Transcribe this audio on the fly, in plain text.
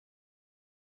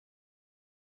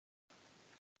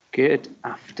Good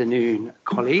afternoon,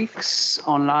 colleagues,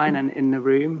 online and in the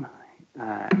room.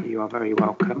 You are very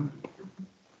welcome.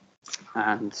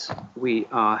 And we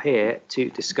are here to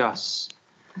discuss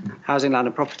housing, land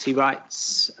and property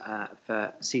rights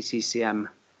for CCCM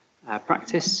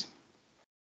practice.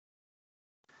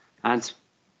 And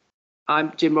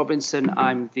I'm Jim Robinson.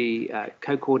 I'm the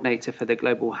co-coordinator for the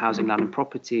Global Housing, Land and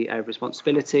Property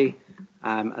Responsibility,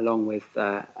 along with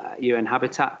UN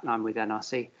Habitat. I'm with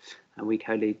NRC. And we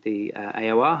co-lead the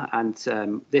AoR,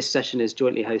 and this session is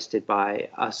jointly hosted by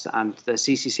us and the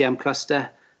CCCM cluster,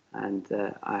 and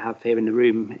I have here in the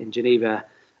room in Geneva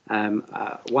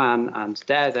Juan and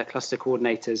Dare, the cluster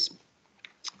coordinators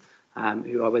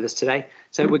who are with us today.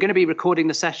 So we're going to be recording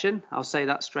the session. I'll say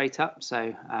that straight up,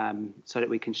 so that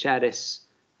we can share this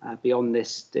beyond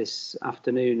this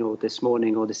afternoon or this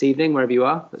morning or this evening, wherever you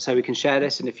are, so we can share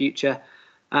this in the future.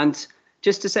 And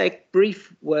just to say a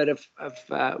brief word of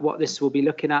what this will be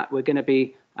looking at, we're going to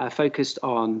be focused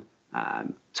on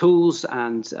tools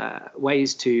and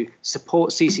ways to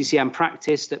support CCCM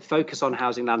practice that focus on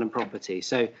housing, land and property.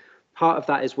 So part of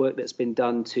that is work that's been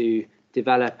done to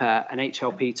develop an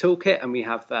HLP toolkit, and we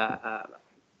have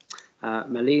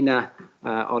Melina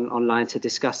online to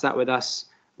discuss that with us.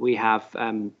 We have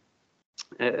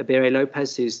Abire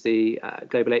Lopez, who's the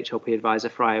Global HLP Advisor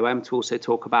for IOM, to also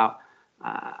talk about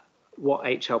what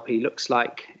HLP looks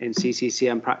like in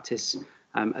CCCM practice,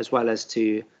 as well as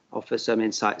to offer some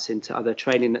insights into other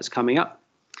training that's coming up.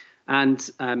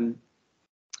 And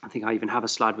I think I even have a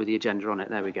slide with the agenda on it.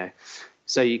 There we go.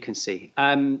 So you can see.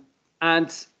 And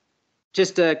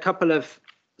just a couple of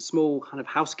small kind of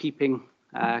housekeeping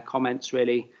comments,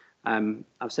 really. I've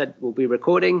said we'll be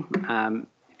recording.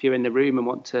 If you're in the room and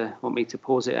want me to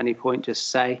pause at any point, just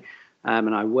say,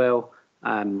 and I will.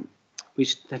 We're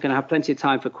going to have plenty of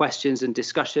time for questions and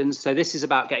discussions. So this is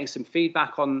about getting some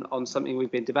feedback on something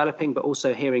we've been developing, but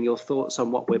also hearing your thoughts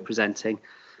on what we're presenting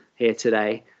here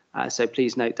today. So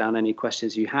please note down any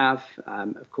questions you have.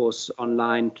 Of course,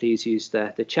 online, please use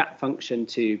the chat function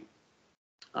to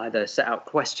either set out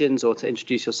questions or to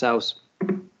introduce yourselves.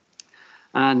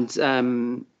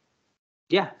 And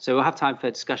yeah, so we'll have time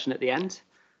for discussion at the end.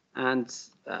 And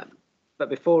but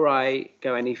before I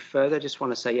go any further, I just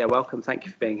want to say, yeah, welcome. Thank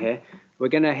you for being here. We're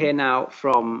going to hear now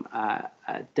from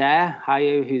Dare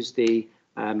Hayu, who's the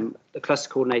cluster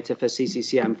coordinator for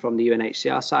CCCM from the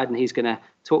UNHCR side, and he's going to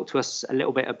talk to us a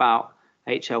little bit about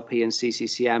HLP and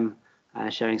CCCM,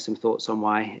 sharing some thoughts on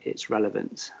why it's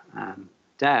relevant.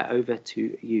 Dare, over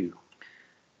to you.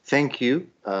 Thank you.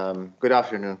 Good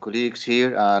afternoon, colleagues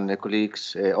here and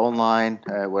colleagues online,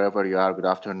 wherever you are. Good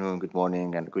afternoon, good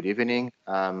morning, and good evening.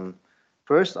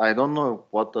 First, I don't know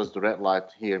what does the red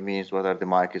light here means, whether the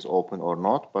mic is open or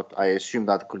not, but I assume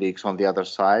that colleagues on the other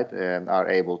side are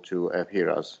able to hear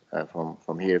us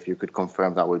from here. If you could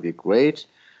confirm, that would be great.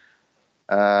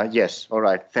 Yes, all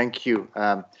right, thank you.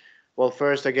 Well,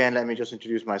 first, again, let me just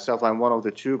introduce myself. I'm one of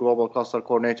the two global cluster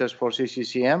coordinators for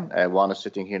CCCM. One is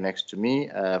sitting here next to me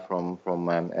from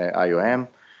IOM,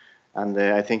 and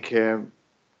I think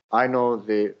I know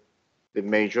the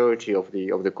majority of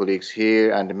the colleagues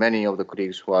here and many of the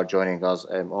colleagues who are joining us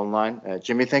online.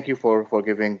 Jimmy, thank you for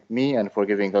giving me and for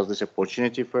giving us this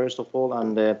opportunity, first of all.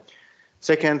 And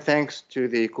second, thanks to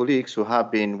the colleagues who have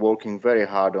been working very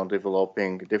hard on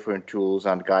developing different tools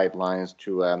and guidelines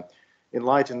to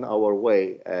enlighten our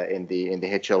way in the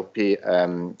HLP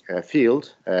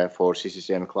field for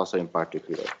CCCM cluster in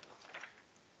particular.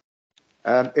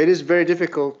 It is very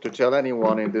difficult to tell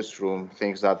anyone in this room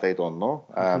things that they don't know.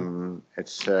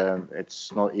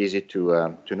 It's not easy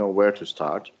to know where to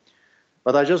start.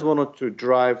 But I just wanted to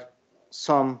drive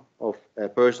some of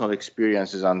personal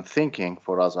experiences and thinking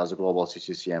for us as a global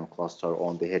CCCM cluster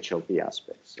on the HLP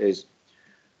aspects. Is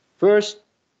first,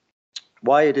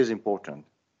 why it is important.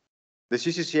 The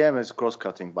CCCM is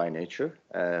cross-cutting by nature.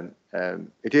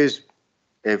 It is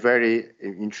a very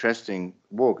interesting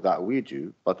work that we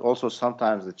do, but also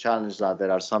sometimes the challenge that there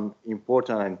are some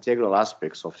important and integral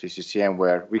aspects of CCCM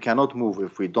where we cannot move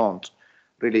if we don't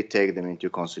really take them into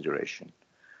consideration.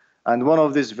 And one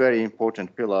of these very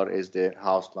important pillars is the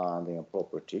house, land, and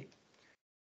property.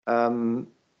 In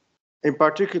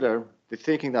particular, the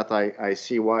thinking that I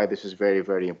see why this is very,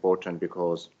 very important,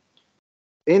 because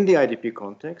in the IDP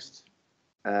context,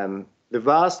 the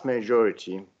vast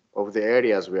majority of the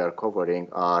areas we are covering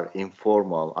are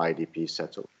informal IDP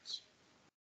settlements.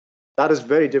 That is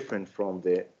very different from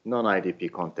the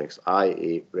non-IDP context,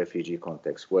 i.e. refugee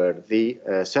context, where the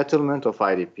settlement of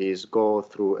IDPs go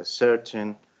through a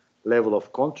certain level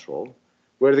of control,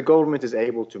 where the government is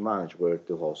able to manage where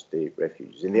to host the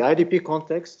refugees. In the IDP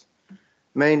context,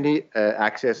 Mainly,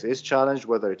 access is challenged,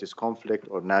 whether it is conflict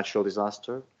or natural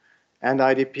disaster. And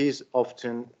IDPs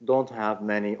often don't have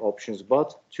many options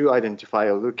but to identify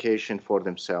a location for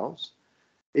themselves.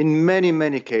 In many,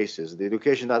 many cases, the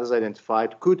location that is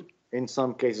identified could, in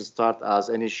some cases, start as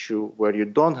an issue where you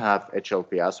don't have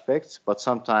HLP aspects, but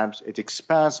sometimes it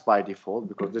expands by default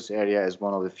because this area is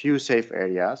one of the few safe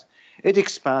areas. It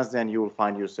expands, then you will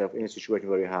find yourself in a situation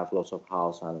where you have lots of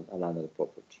house and landed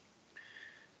property.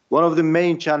 One of the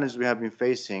main challenges we have been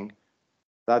facing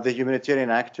that the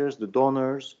humanitarian actors, the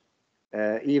donors,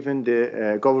 even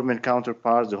the government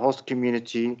counterparts, the host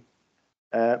community,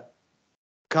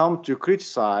 come to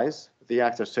criticize the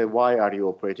actors, say, why are you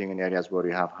operating in areas where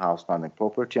you have house, land, and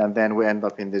property? And then we end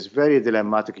up in this very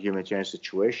dilemmatic humanitarian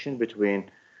situation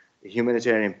between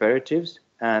humanitarian imperatives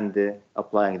and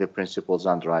applying the principles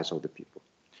and rights of the people.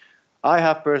 I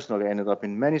have personally ended up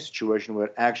in many situations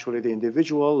where actually the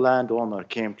individual landowner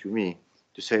came to me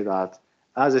to say that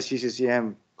as a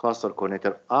CCCM cluster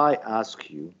coordinator, I ask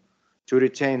you to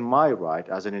retain my right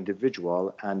as an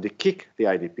individual and to kick the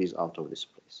IDPs out of this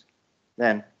place.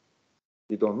 Then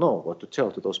you don't know what to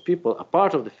tell to those people,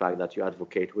 apart of the fact that you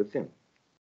advocate with them.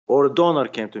 Or a donor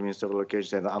came to me in several occasions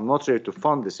saying, I'm not ready to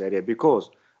fund this area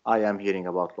because I am hearing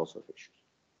about lots of issues.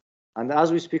 And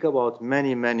as we speak about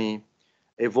many, many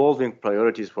evolving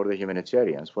priorities for the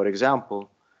humanitarians, for example,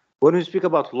 when we speak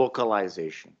about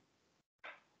localization,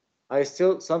 I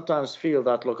still sometimes feel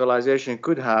that localization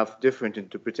could have different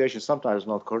interpretations, sometimes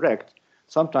not correct,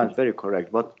 sometimes very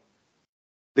correct. But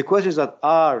the question is that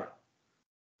are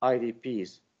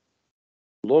IDPs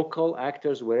local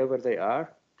actors wherever they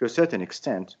are? To a certain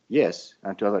extent, yes,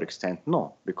 and to another extent,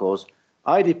 no, because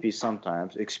IDPs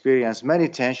sometimes experience many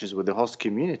tensions with the host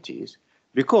communities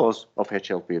because of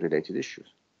HLP-related issues.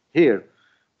 Here,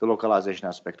 the localization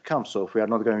aspect comes. So if we are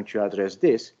not going to address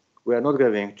this, we are not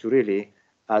going to really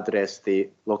address the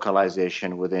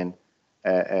localization within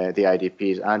the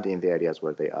IDPs and in the areas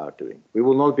where they are doing. We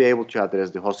will not be able to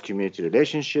address the host community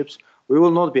relationships. We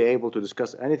will not be able to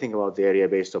discuss anything about the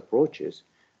area-based approaches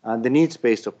and the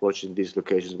needs-based approach in these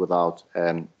locations without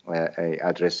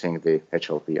addressing the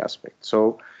HLP aspect.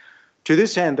 So to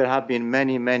this end, there have been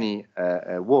many, many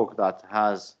work that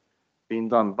has been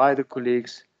done by the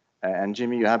colleagues. And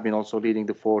Jimmy, you have been also leading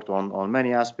the fort on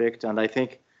many aspects. And I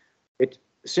think it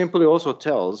simply also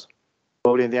tells,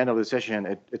 probably in the end of the session,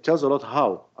 it tells a lot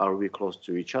how are we close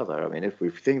to each other. I mean, if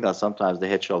we think that sometimes the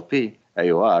HLP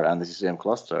AoR and the CCCM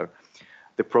cluster,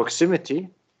 the proximity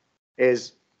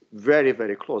is very,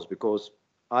 very close, because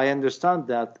I understand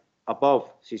that above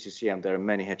CCCM, there are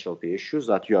many HLP issues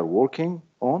that you are working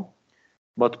on,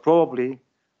 but probably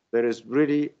there is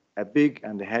really a big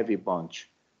and heavy bunch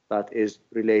that is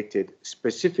related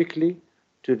specifically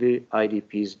to the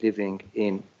IDPs living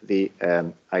in the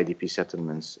IDP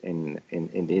settlements in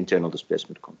the internal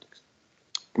displacement context.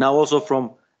 Now, also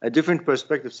from a different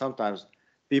perspective, sometimes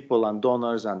people and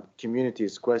donors and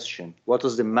communities question, what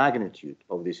is the magnitude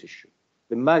of this issue?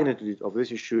 The magnitude of this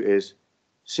issue is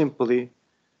simply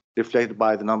reflected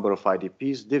by the number of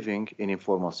IDPs living in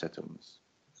informal settlements.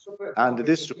 And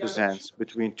this represents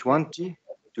between 20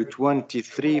 to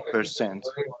 23%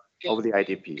 of the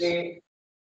IDPs.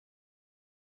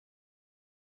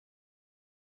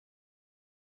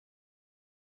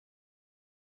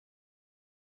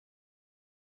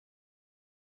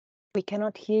 We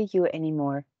cannot hear you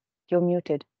anymore. You're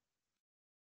muted.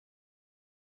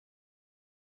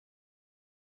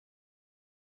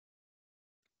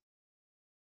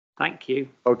 Thank you.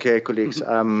 Okay, colleagues,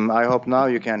 I hope now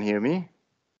you can hear me.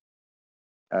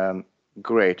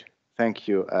 Great, thank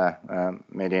you,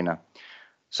 Medina.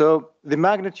 So the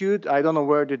magnitude, I don't know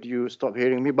where did you stop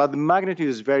hearing me, but the magnitude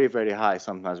is very, very high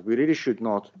sometimes. We really should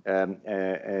not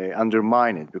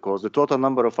undermine it, because the total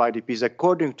number of IDPs,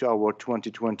 according to our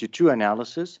 2022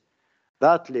 analysis,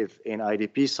 that live in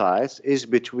IDP sites is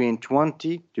between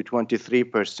 20 to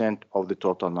 23% of the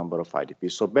total number of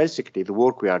IDPs. So basically, the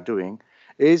work we are doing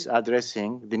is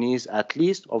addressing the needs at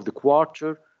least of the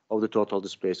quarter of the total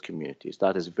displaced communities.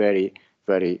 That is very,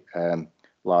 very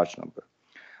large number.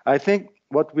 I think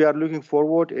what we are looking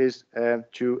forward is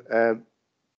to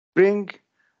bring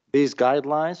these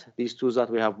guidelines, these tools that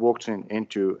we have worked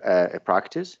into a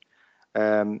practice,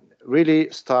 really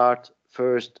start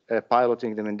first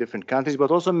piloting them in different countries,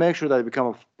 but also make sure that they become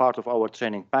a part of our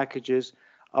training packages,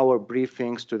 our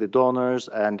briefings to the donors,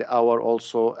 and our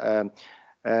also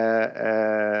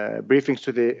briefings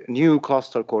to the new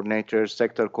cluster coordinators,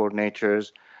 sector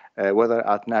coordinators, whether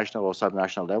at national or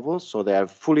subnational levels, so they are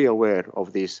fully aware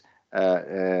of this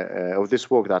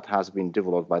work that has been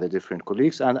developed by the different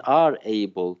colleagues and are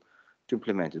able to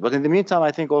implement it. But in the meantime,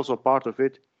 I think also part of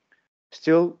it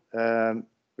still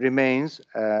remains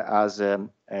as a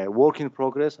work in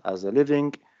progress, as a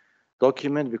living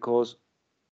document, because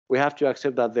we have to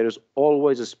accept that there is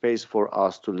always a space for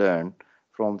us to learn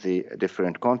from the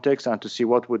different contexts and to see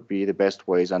what would be the best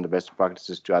ways and the best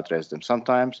practices to address them.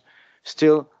 Sometimes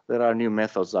still there are new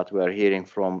methods that we are hearing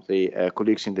from the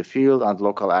colleagues in the field and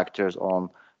local actors on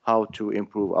how to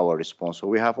improve our response. So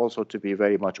we have also to be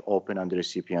very much open and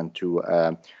recipient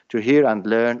to hear and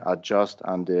learn, adjust,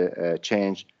 and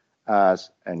change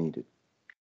as needed.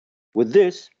 With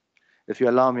this, if you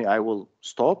allow me, I will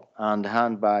stop and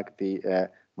hand back the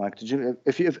mic to Jim.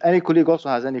 If any colleague also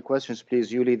has any questions,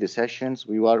 please, you lead the sessions.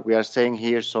 We are staying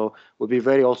here, so it will be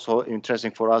very also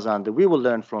interesting for us, and we will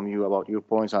learn from you about your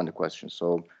points and the questions.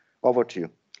 So over to you.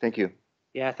 Thank you.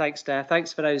 Yeah, thanks, Dare.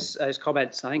 Thanks for those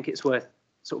comments. I think it's worth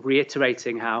sort of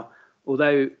reiterating how,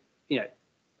 although, you know,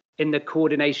 in the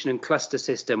coordination and cluster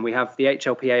system, we have the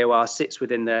HLP AoR sits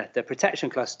within the protection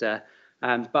cluster,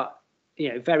 but, you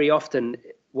know, very often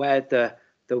where the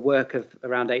work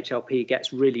around HLP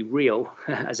gets really real,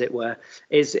 as it were,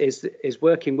 is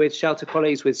working with shelter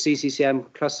colleagues, with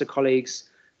CCCM cluster colleagues,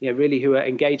 you know, really who are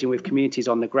engaging with communities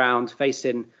on the ground,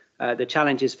 facing the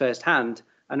challenges firsthand,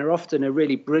 and are often a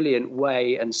really brilliant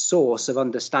way and source of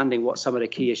understanding what some of the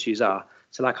key issues are.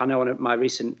 So, like, I know on my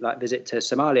recent visit to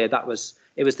Somalia,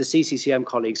 it was the CCCM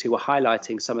colleagues who were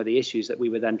highlighting some of the issues that we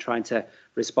were then trying to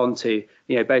respond to,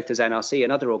 you know, both as NRC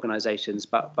and other organisations,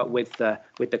 but with the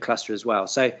cluster as well.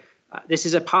 So this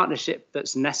is a partnership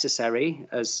that's necessary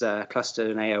as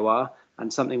cluster and AoR,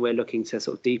 and something we're looking to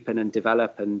sort of deepen and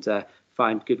develop and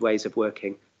find good ways of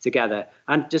working together.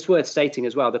 And just worth stating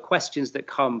as well, the questions that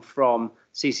come from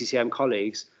CCCM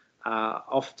colleagues are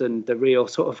often the real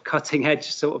sort of cutting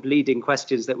edge, sort of leading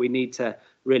questions that we need to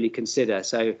really consider.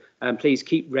 So please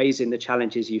keep raising the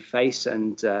challenges you face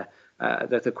and the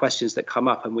questions that come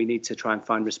up, and we need to try and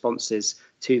find responses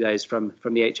to those from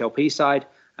the HLP side,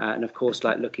 and of course,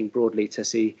 like, looking broadly to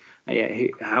see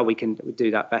how we can do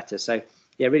that better. So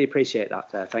yeah, really appreciate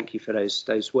that. Thank you for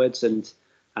those words. And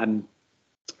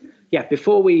yeah,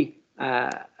 before we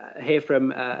hear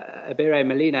from Ibire and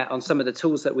Melina on some of the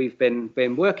tools that we've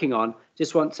been working on,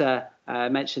 just want to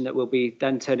mention that we'll be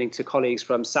then turning to colleagues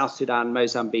from South Sudan,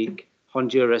 Mozambique,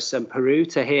 Honduras and Peru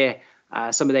to hear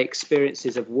some of the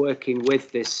experiences of working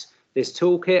with this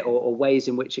toolkit or ways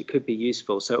in which it could be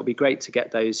useful. So it'll be great to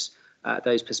get those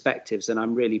perspectives, and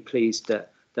I'm really pleased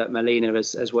that Melina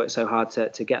has worked so hard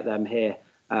to get them here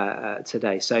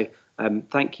today. So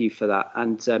thank you for that.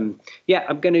 And yeah,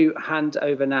 I'm going to hand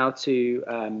over now to,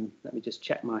 let me just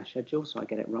check my schedule so I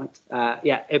get it right.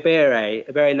 Yeah,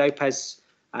 Ibire Lopez,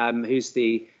 who's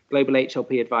the Global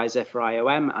HLP Advisor for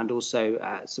IOM and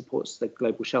also supports the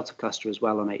Global Shelter Cluster as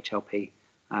well on HLP.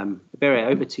 Ibire,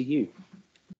 over to you.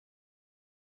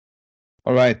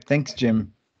 All right, thanks,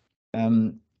 Jim.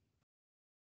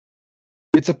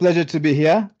 It's a pleasure to be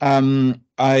here. I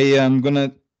am going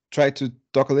to try to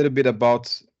talk a little bit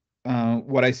about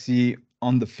what I see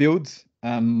on the field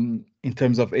in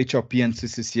terms of HLP and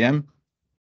CCCM,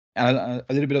 a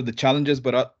little bit of the challenges,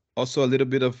 but also a little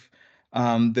bit of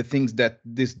the things that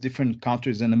these different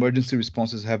countries and emergency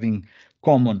responses have in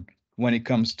common when it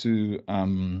comes to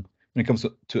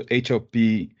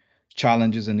HLP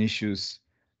challenges and issues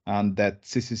that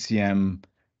CCCM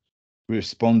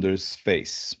responders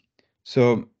face.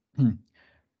 So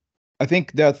I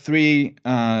think there are three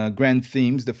grand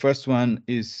themes. The first one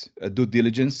is due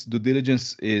diligence. Due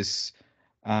diligence is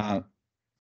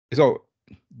so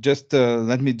just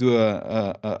let me do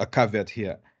a caveat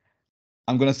here.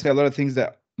 I'm going to say a lot of things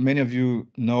that many of you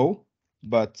know,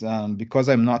 but because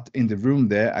I'm not in the room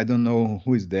there, I don't know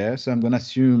who is there. So I'm going to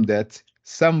assume that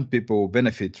some people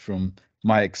benefit from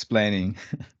my explaining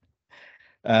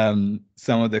some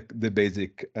of the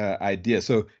basic ideas.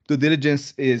 So due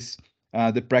diligence is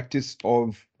the practice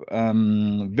of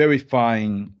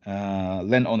verifying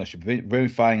land ownership,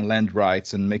 verifying land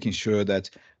rights, and making sure that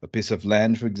a piece of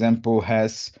land, for example,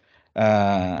 has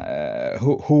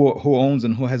who owns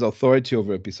and who has authority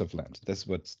over a piece of land. That's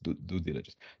what's due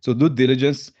diligence. So due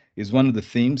diligence is one of the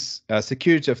themes.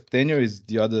 Security of tenure is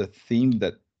the other theme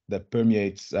that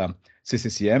permeates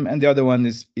CCCM, and the other one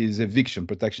is eviction,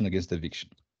 protection against eviction.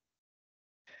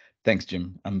 Thanks,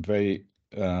 Jim. I'm very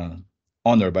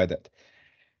honored by that.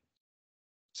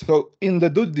 So in the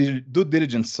due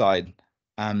diligence side,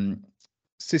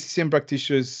 CCCM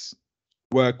practitioners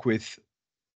work with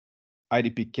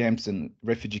IDP camps and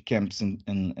refugee camps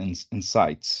and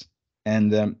sites,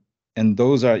 and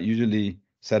those are usually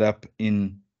set up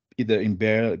in either in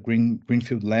bare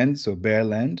greenfield land, so bare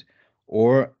land,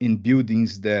 or in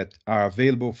buildings that are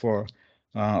available for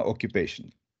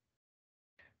occupation.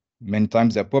 Many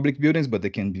times they're public buildings, but they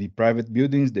can be private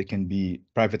buildings, they can be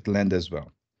private land as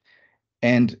well.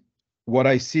 And what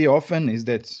I see often is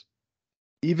that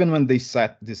even when the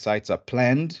sites are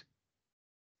planned,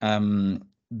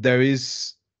 there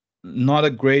is not a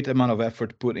great amount of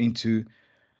effort put into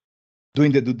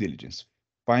doing the due diligence,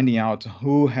 finding out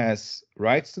who has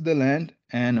rights to the land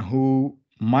and who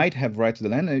might have rights to the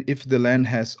land if the land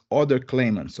has other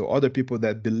claimants, so other people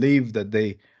that believe that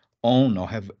they own or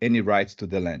have any rights to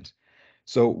the land.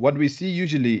 So what we see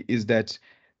usually is that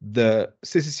the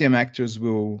CCCM actors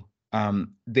will,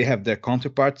 they have their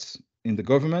counterparts in the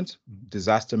government,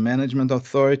 disaster management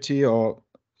authority or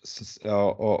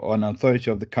an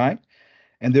authority of the kind,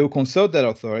 and they will consult that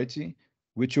authority,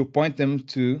 which will point them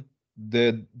to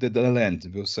the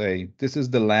land. We'll say, this is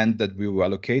the land that we will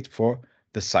allocate for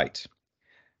the site.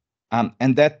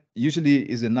 And that usually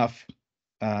is enough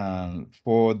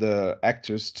for the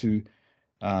actors to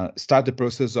start the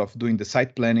process of doing the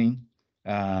site planning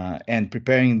and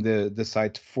preparing the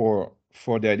site for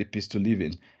the IDPs to live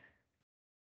in.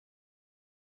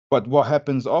 But what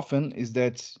happens often is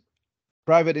that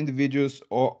private individuals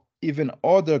or even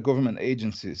other government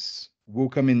agencies will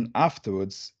come in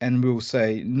afterwards and will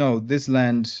say, no, this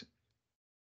land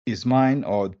is mine,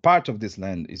 or part of this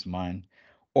land is mine,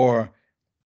 or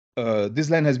this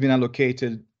land has been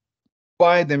allocated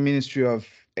by the Ministry of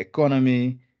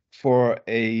Economy for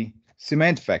a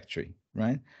cement factory,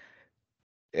 right?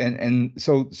 And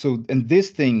so these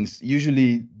things,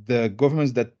 usually the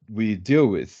governments that we deal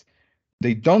with,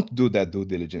 they don't do that due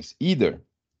diligence either,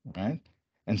 right?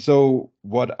 And so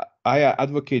what I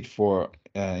advocate for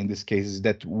in this case is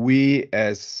that we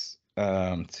as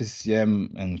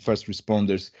CCCM and first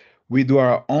responders, we do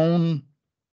our own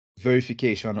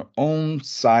verification, our own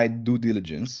site due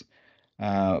diligence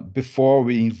before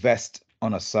we invest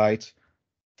on a site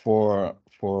for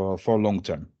long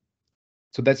term.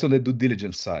 So that's on the due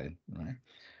diligence side, right?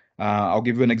 I'll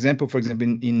give you an example. For example,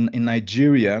 in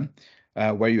Nigeria,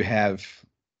 where you have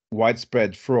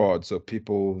widespread fraud, so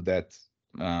people that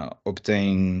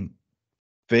obtain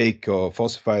fake or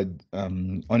falsified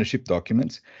ownership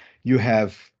documents, you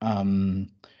have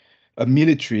a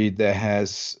military that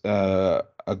has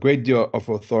a great deal of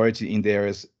authority in the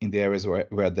areas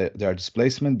where there are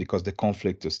displacement because the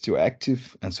conflict is still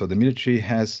active, and so the military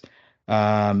has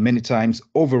many times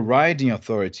overriding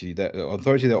authority, that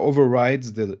authority that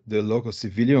overrides the local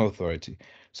civilian authority.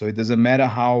 So it doesn't matter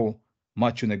how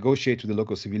much you negotiate with the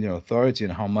local civilian authority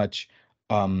and how much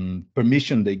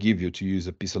permission they give you to use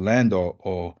a piece of land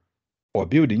or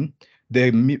building,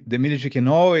 the military can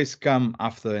always come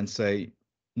after and say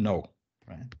no,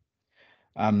 right?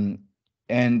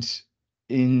 And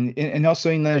also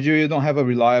in Nigeria, we don't have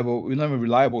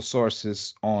reliable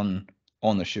sources on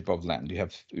ownership of land.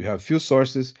 You have few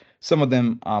sources. Some of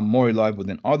them are more reliable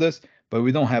than others, but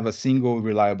we don't have a single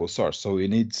reliable source. So it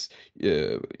needs,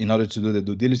 in order to do the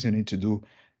due diligence, you need to do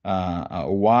a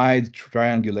wide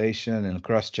triangulation and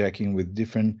cross-checking with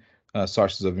different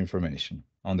sources of information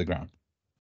on the ground.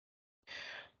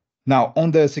 Now,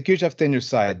 on the security of tenure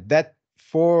side, that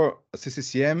for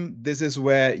CCCM, this is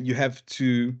where you have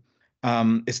to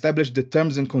establish the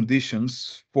terms and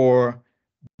conditions for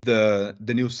the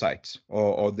new site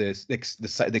or the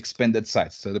expanded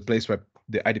site, so the place where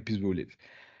the IDPs will live.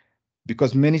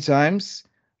 Because many times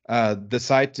the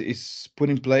site is put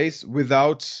in place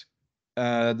without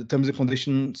the terms and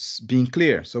conditions being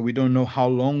clear. So we don't know how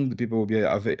long the people will be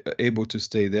able to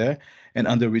stay there and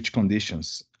under which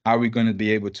conditions. Are we going to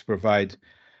be able to provide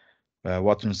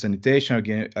water and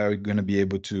sanitation? Are we going to be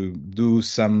able to do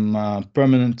some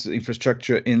permanent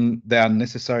infrastructure that are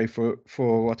necessary for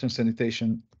water and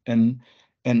sanitation and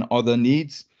other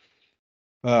needs?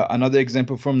 Another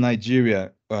example from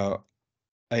Nigeria,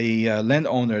 a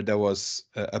landowner that was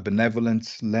a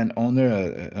benevolent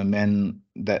landowner, a man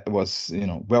that was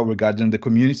well regarded in the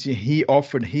community. He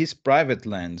offered his private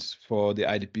lands for the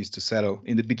IDPs to settle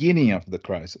in the beginning of the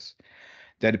crisis.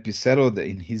 The IDPs settled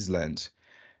in his land.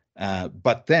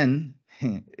 But then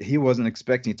he wasn't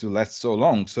expecting it to last so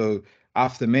long. So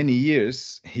after many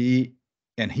years, he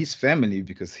and his family,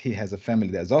 because he has a family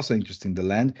that's also interested in the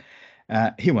land,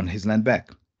 he wanted his land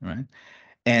back, right?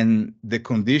 And the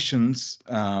conditions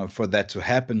for that to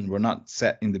happen were not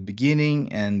set in the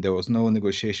beginning, and there was no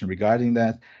negotiation regarding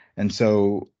that. And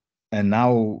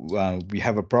now we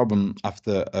have a problem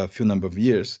after a few number of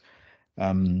years,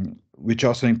 which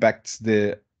also impacts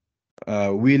the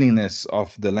willingness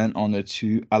of the landowner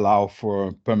to allow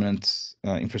for permanent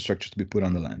infrastructure to be put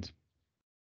on the land.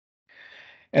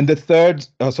 And the third,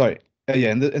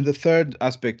 Yeah, and the third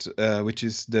aspect, which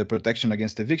is the protection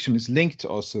against eviction, is linked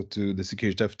also to the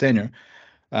security of tenure.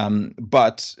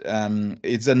 But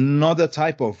it's another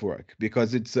type of work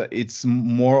because it's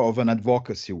more of an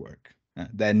advocacy work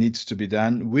that needs to be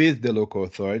done with the local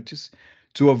authorities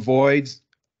to avoid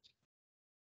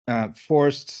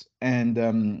forced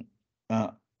and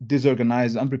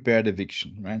disorganized, unprepared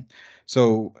eviction, right?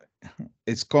 So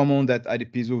it's common that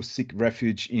IDPs will seek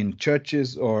refuge in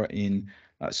churches or in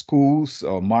schools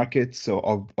or markets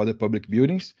or other public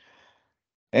buildings.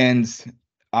 And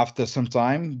after some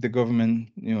time, the government,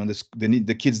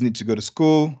 the kids need to go to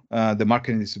school, the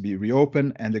market needs to be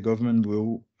reopened, and the government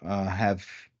will have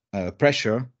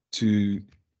pressure to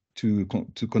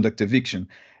conduct eviction.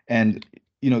 And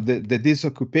the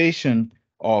disoccupation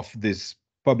of these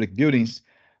public buildings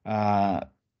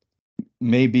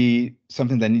may be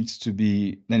something that needs to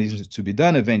be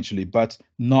done eventually, but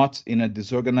not in a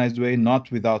disorganized way,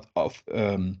 not without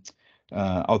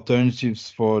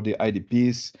alternatives for the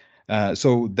IDPs.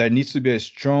 So there needs to be a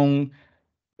strong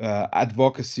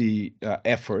advocacy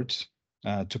effort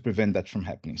to prevent that from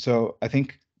happening. So I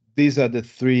think these are the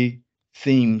three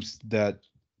themes that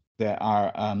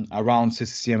are around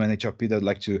CCCM and HLP that I'd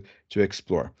like to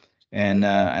explore, and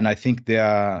I think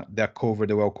they're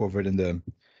well covered in the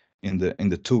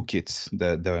toolkits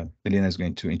that Elena is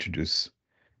going to introduce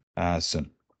soon,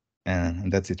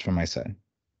 and that's it from my side.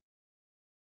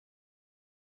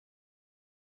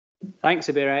 Thanks,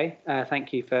 Abire.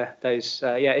 Thank you for those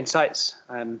insights.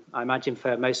 I imagine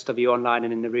for most of you online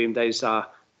and in the room, those are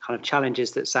kind of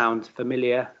challenges that sound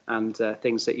familiar and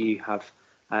things that you have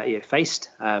faced.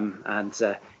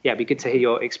 It'd be good to hear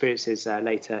your experiences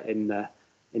later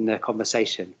in the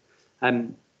conversation.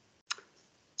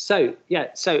 So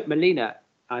Melina,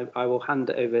 I will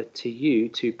hand it over to you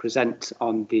to present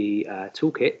on the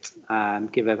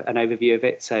toolkit, give an overview of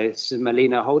it. So this is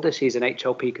Melina Holder. She's an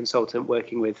HLP consultant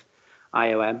working with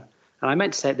IOM. And I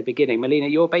meant to say at the beginning, Melina,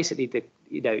 you're basically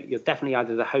you're definitely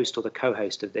either the host or the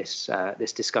co-host of this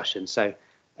discussion. So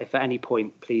if at any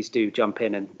point, please do jump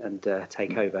in and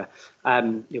take over.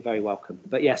 You're very welcome.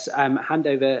 But yes, hand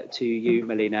over to you,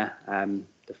 Melina.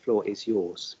 The floor is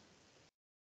yours.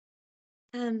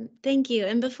 Thank you.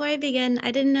 And before I begin,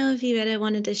 I didn't know if you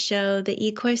wanted to show the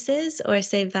e-courses or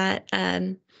save that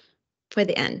for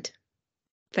the end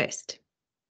first.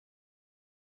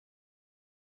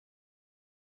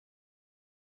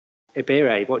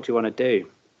 Abire, what do you want to do?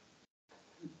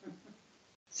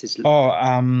 This is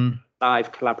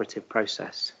live collaborative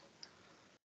process.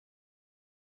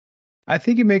 I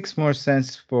think it makes more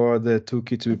sense for the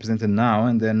toolkit to be presented now,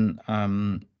 and then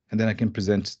I can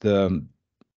present the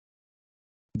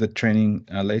training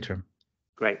later.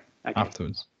 Great. Okay.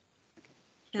 Afterwards.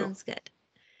 Sounds good.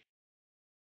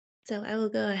 So I will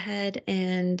go ahead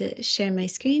and share my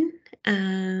screen.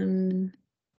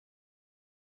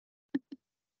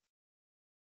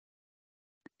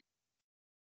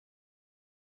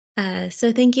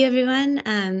 So thank you, everyone.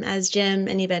 As Jim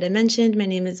and Yvette mentioned, my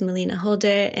name is Melina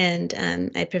Holder, and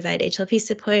I provide HLP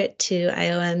support to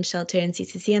IOM, Shelter, and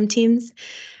CCCM teams.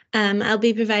 I'll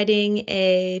be providing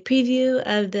a preview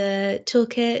of the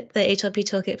toolkit, the HLP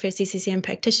toolkit for CCCM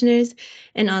practitioners,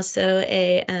 and also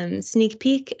a sneak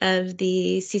peek of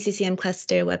the CCCM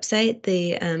cluster website,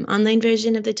 the online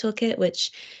version of the toolkit,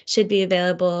 which should be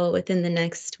available within the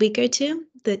next week or two,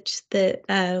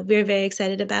 that we're very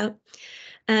excited about.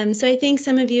 So I think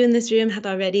some of you in this room have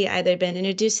already either been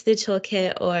introduced to the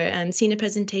toolkit or seen a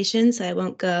presentation, so I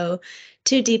won't go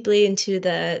too deeply into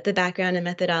the background and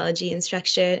methodology and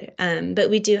structure, but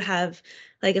we do have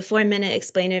like a 4-minute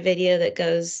explainer video that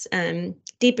goes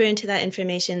deeper into that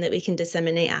information that we can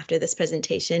disseminate after this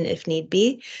presentation if need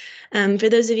be. For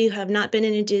those of you who have not been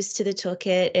introduced to the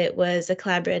toolkit, it was a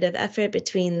collaborative effort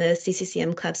between the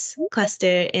CCCM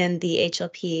cluster and the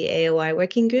HLP AoR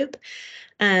working group.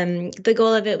 The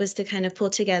goal of it was to kind of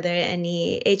pull together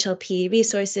any HLP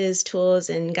resources, tools,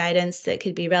 and guidance that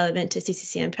could be relevant to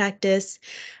CCCM practice,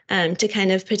 to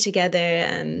kind of put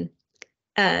together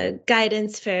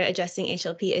guidance for addressing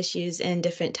HLP issues in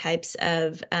different types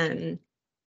of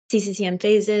CCCM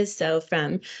phases. So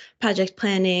from project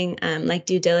planning, like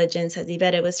due diligence, as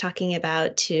Yvette was talking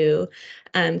about, to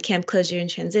camp closure and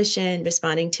transition,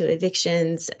 responding to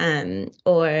evictions,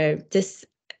 or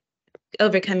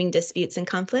overcoming disputes and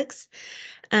conflicts.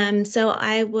 So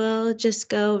I will just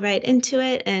go right into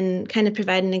it and kind of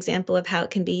provide an example of how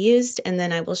it can be used, and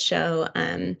then I will show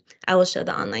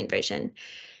the online version.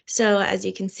 So as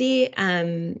you can see,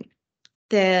 the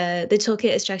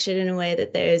toolkit is structured in a way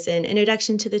that there's an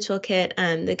introduction to the toolkit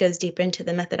that goes deeper into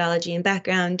the methodology and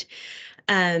background.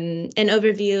 An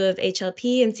overview of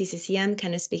HLP and CCCM,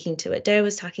 kind of speaking to what Dara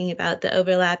was talking about, the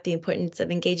overlap, the importance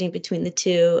of engaging between the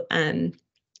two,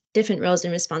 different roles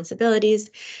and responsibilities.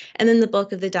 And then the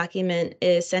bulk of the document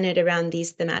is centered around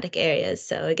these thematic areas.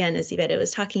 So again, as Yvette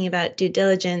was talking about, due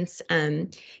diligence,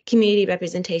 community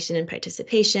representation and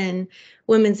participation,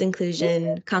 women's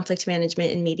inclusion, conflict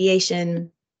management and mediation,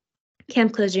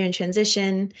 camp closure and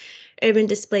transition, urban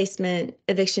displacement,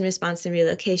 eviction response and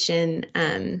relocation,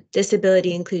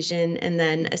 disability inclusion, and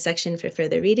then a section for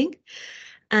further reading.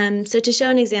 So to show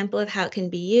an example of how it can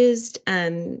be used,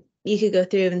 you could go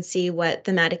through and see what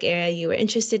thematic area you were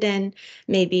interested in.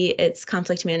 Maybe it's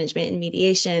conflict management and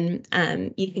mediation.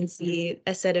 You can see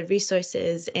a set of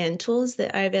resources and tools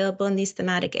that are available in these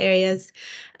thematic areas,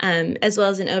 as well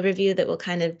as an overview that will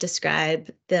kind of describe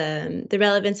the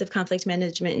relevance of conflict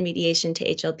management and mediation to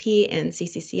HLP and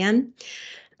CCCM.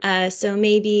 So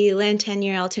maybe land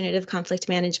tenure alternative conflict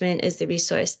management is the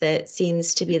resource that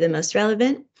seems to be the most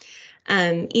relevant.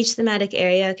 Each thematic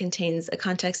area contains a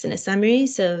context and a summary.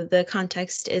 So the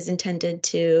context is intended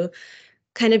to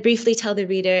kind of briefly tell the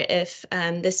reader if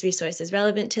this resource is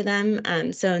relevant to them.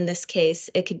 So in this case,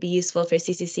 it could be useful for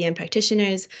CCCM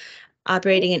practitioners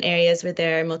operating in areas where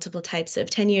there are multiple types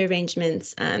of tenure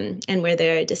arrangements and where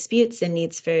there are disputes and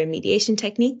needs for mediation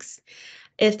techniques.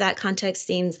 If that context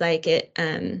seems like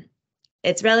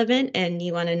it's relevant and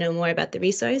you want to know more about the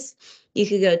resource, you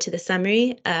could go to the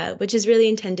summary, which is really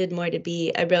intended more to be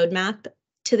a roadmap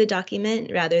to the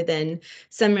document rather than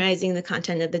summarizing the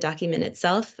content of the document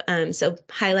itself. So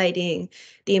highlighting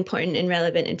the important and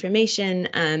relevant information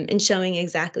and showing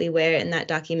exactly where in that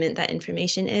document that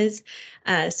information is.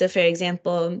 So for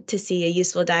example, to see a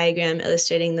useful diagram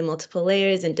illustrating the multiple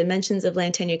layers and dimensions of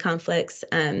land tenure conflicts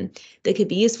that could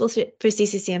be useful for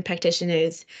CCCM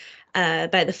practitioners,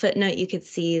 by the footnote, you could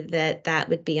see that that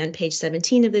would be on page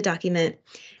 17 of the document.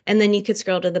 And then you could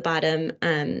scroll to the bottom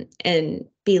and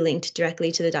be linked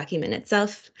directly to the document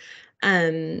itself.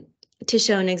 To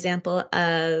show an example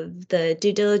of the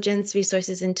due diligence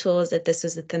resources and tools, if this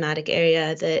was a thematic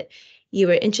area that you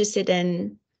were interested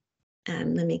in.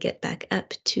 Let me get back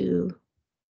up to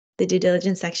the due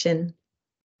diligence section.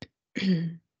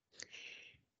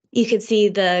 You could see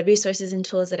the resources and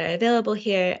tools that are available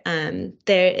here.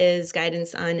 There is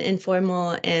guidance on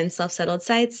informal and self-settled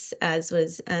sites, as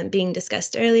was being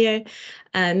discussed earlier.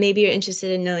 Maybe you're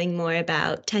interested in knowing more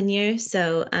about tenure.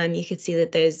 So you could see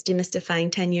that there's demystifying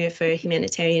tenure for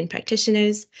humanitarian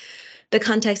practitioners. The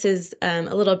context is a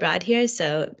little broad here.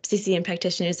 So CCCM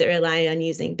practitioners that rely on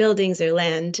using buildings or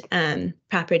land,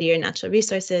 property or natural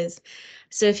resources.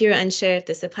 So if you're unsure if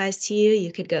this applies to you,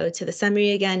 you could go to the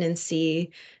summary again and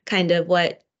see kind of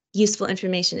what useful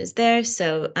information is there.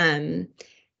 So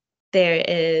there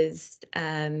is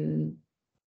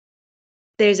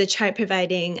there's a chart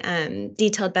providing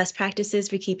detailed best practices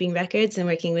for keeping records and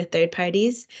working with third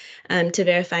parties to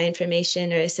verify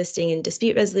information or assisting in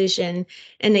dispute resolution.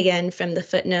 And again, from the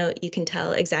footnote, you can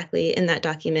tell exactly in that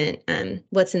document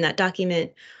what's in that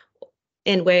document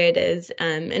and where it is,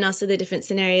 and also the different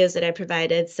scenarios that are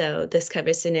provided. So this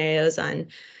covers scenarios on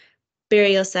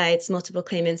burial sites, multiple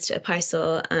claimants to a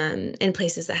parcel, in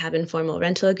places that have informal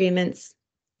rental agreements.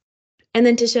 And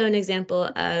then to show an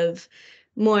example of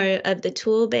more of the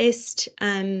tool-based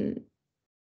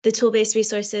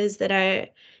resources that are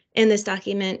in this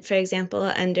document, for example,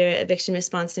 under eviction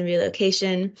response and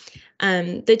relocation,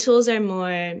 the tools are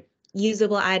more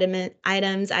usable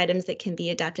items that can be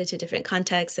adapted to different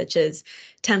contexts, such as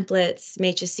templates,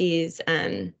 matrices,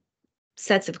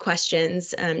 sets of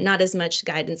questions, not as much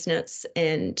guidance notes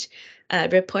and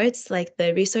reports like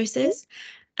the resources.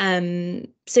 So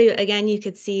again, you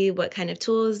could see what kind of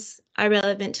tools are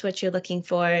relevant to what you're looking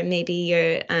for. Maybe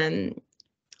you're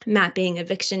mapping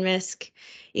eviction risk.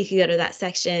 You could go to that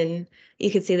section.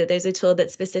 You could see that there's a tool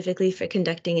that's specifically for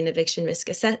conducting an eviction risk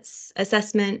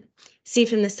assessment. See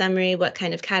from the summary what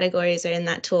kind of categories are in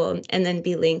that tool, and then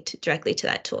be linked directly to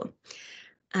that tool.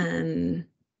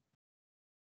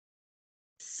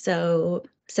 So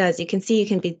as you can see, you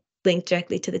can be linked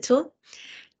directly to the tool.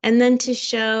 And then to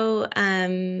show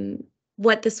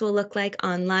what this will look like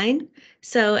online.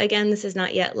 So again, this is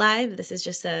not yet live. This is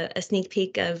just a sneak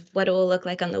peek of what it will look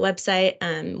like on the website,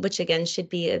 which again should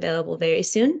be available very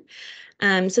soon.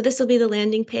 So this will be the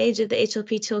landing page of the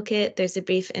HLP Toolkit. There's a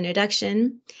brief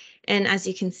introduction. And as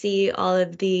you can see, all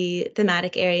of the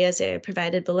thematic areas are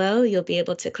provided below. You'll be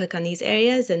able to click on these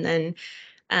areas and then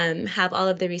have all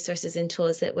of the resources and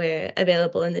tools that were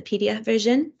available in the PDF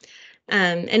version.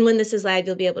 And when this is live,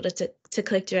 you'll be able to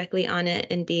click directly on it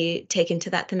and be taken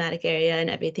to that thematic area and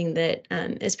everything that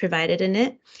is provided in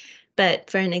it. But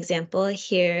for an example,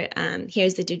 here,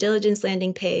 here's the due diligence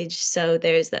landing page. So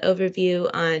there's the overview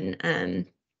on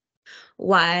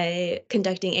why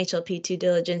conducting HLP due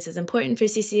diligence is important for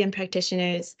CCM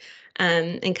practitioners,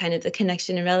 and kind of the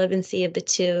connection and relevancy of the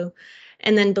two.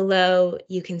 And then below,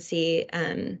 you can see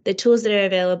the tools that are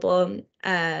available,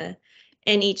 and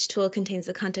each tool contains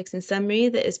the context and summary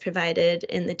that is provided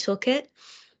in the toolkit.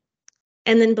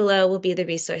 And then below will be the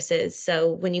resources.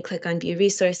 So when you click on View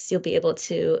Resource, you'll be able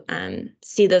to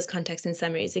see those context and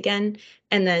summaries again,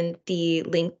 and then the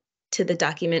link to the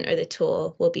document or the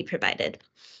tool will be provided.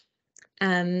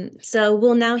 So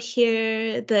we'll now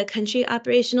hear the country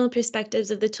operational perspectives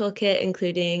of the toolkit,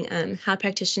 including how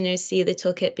practitioners see the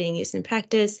toolkit being used in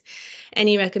practice,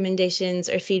 any recommendations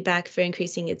or feedback for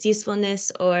increasing its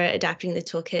usefulness or adapting the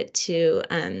toolkit to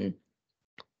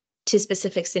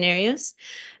specific scenarios.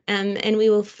 And we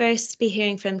will first be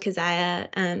hearing from Keziah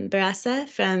Barasa,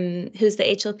 who's the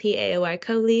HLP AoR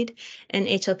co-lead and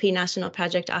HLP National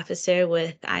Project Officer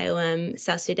with IOM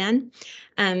South Sudan.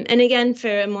 And again,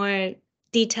 for a more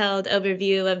detailed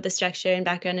overview of the structure and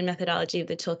background and methodology of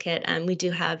the toolkit, we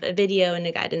do have a video and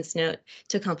a guidance note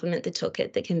to complement the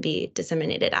toolkit that can be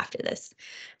disseminated after this.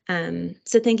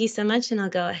 So thank you so much, and I'll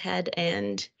go ahead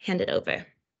and hand it over.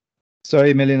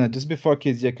 Sorry, Melina, just before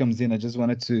Keziah comes in, I just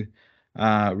wanted to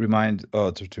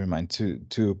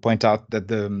to point out that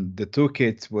the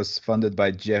toolkit was funded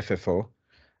by GFFO,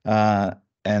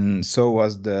 and so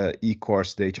was the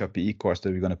e-course, the HLP e-course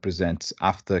that we're going to present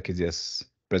after Keziah's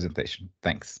presentation.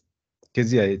 Thanks.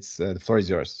 Keziah, the floor is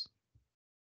yours.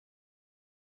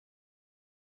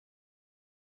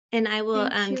 And I will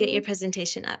get your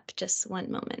presentation up. Just one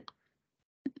moment.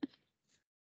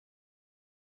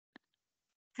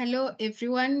 Hello,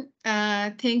 everyone.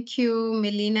 Thank you,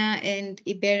 Melina and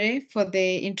Ibere, for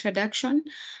the introduction.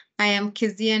 I am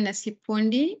Keziah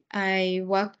Nasipondi. I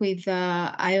work with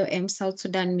IOM South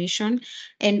Sudan Mission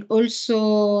and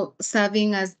also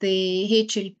serving as the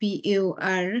HLP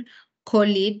AoR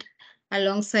co-lead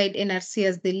alongside NRC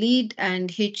as the lead and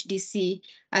HDC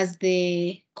as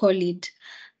the co-lead.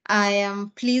 I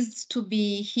am pleased to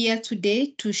be here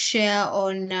today to share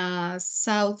on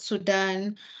South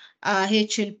Sudan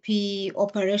HLP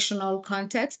operational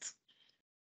context.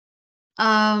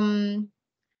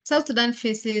 South Sudan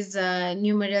faces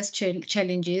numerous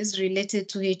challenges related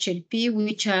to HLP,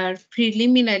 which are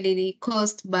preliminarily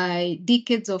caused by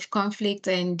decades of conflict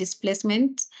and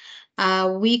displacement,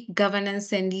 weak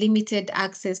governance, and limited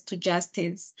access to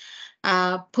justice,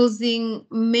 posing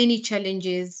many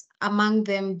challenges, among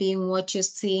them being what you're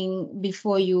seeing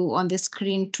before you on the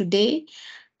screen today.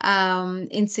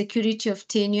 Insecurity of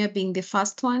tenure being the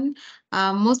first one.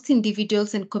 Most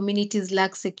individuals and communities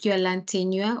lack secure land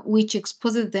tenure, which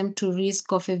exposes them to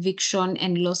risk of eviction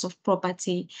and loss of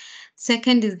property.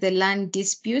 Second is the land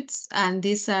disputes, and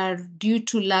these are due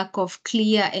to lack of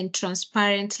clear and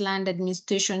transparent land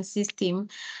administration system,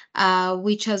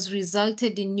 which has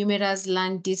resulted in numerous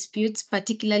land disputes,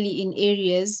 particularly in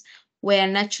areas where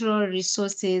natural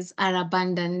resources are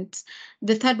abundant.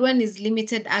 The third one is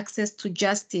limited access to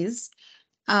justice,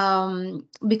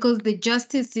 because the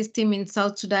justice system in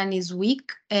South Sudan is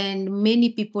weak and many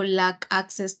people lack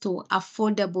access to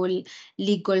affordable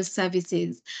legal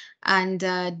services and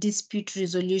dispute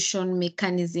resolution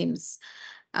mechanisms.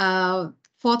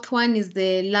 Fourth one is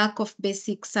the lack of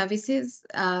basic services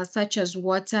such as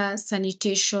water,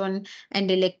 sanitation,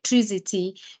 and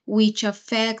electricity, which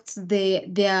affects their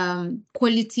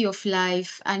quality of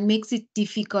life and makes it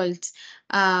difficult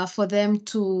for them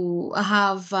to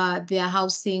have their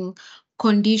housing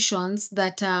conditions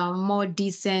that are more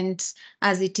decent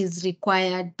as it is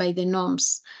required by the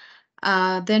norms.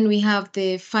 Then we have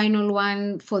the final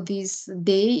one for this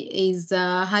day is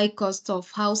high cost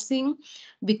of housing,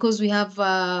 because we have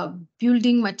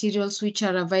building materials which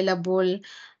are available,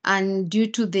 and due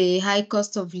to the high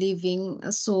cost of living,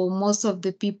 so most of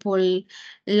the people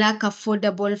lack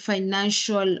affordable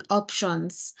financial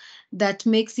options that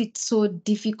makes it so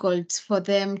difficult for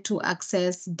them to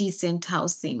access decent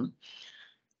housing.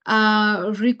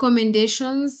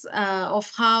 Recommendations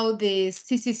of how the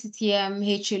CCCM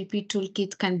HLP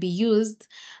toolkit can be used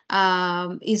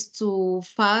is to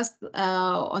first,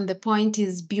 on the point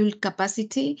is build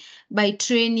capacity by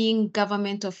training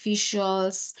government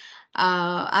officials,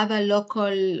 other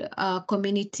local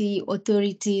community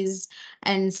authorities,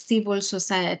 and civil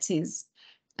societies.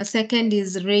 A second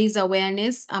is raise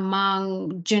awareness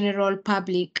among general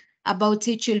public about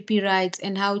HLP rights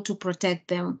and how to protect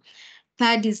them.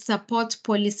 Third is support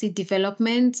policy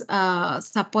development,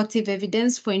 supportive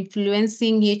evidence for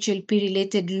influencing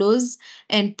HLP-related laws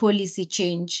and policy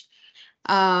change.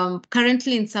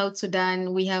 Currently in South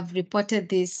Sudan, we have reported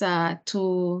this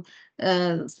to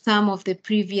some of the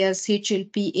previous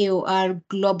HLP AoR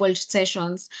global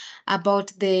sessions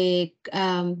about the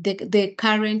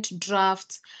current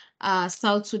draft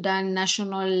South Sudan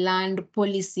National Land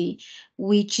Policy,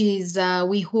 which is,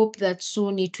 we hope that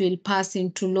soon it will pass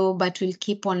into law, but we'll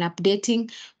keep on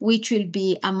updating, which will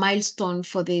be a milestone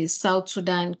for the South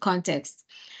Sudan context.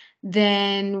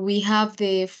 Then we have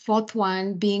the fourth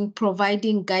one being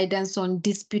providing guidance on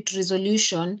dispute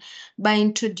resolution by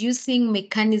introducing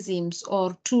mechanisms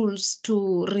or tools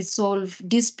to resolve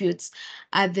disputes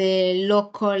at the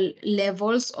local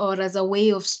levels or as a way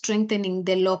of strengthening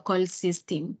the local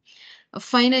system.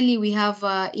 Finally, we have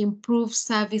improved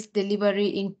service delivery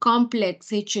in complex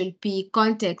HLP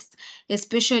context,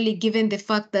 especially given the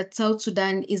fact that South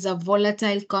Sudan is a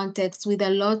volatile context with a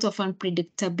lot of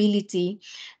unpredictability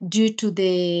due to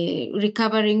the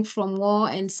recovering from war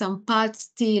and some parts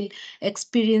still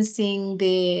experiencing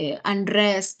the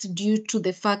unrest due to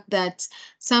the fact that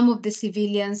some of the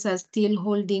civilians are still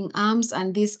holding arms,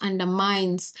 and this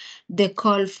undermines the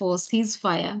call for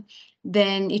ceasefire.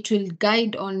 Then it will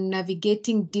guide on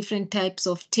navigating different types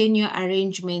of tenure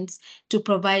arrangements to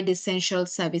provide essential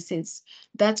services.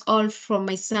 That's all from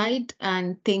my side,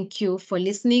 and thank you for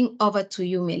listening. Over to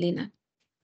you, Melina.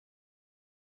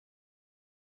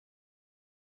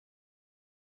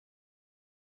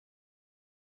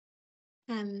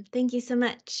 Thank you so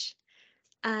much.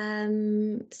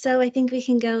 So I think we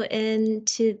can go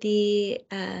into the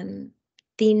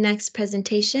next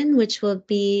presentation, which will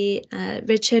be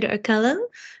Richard Orkello,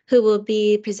 who will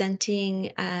be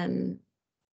presenting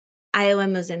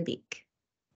IOM Mozambique.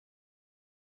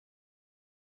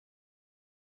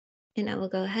 And I will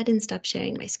go ahead and stop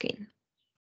sharing my screen.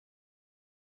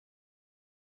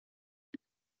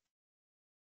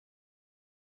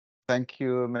 Thank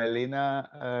you,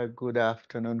 Melina. Good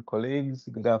afternoon, colleagues.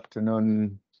 Good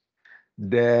afternoon,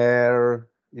 Dare,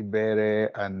 Ibere,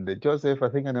 and Joseph. I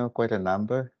think I know quite a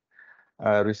number.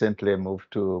 Recently moved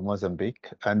to Mozambique.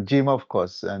 And Jim, of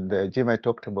course. And Jim, I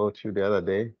talked about you the other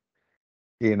day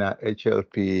in a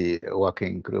HLP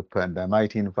working group. And I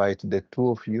might invite the two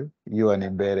of you and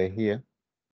Ibere here,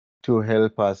 to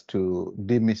help us to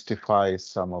demystify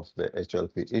some of the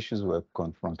HLP issues we're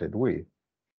confronted with.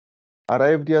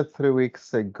 Arrived here 3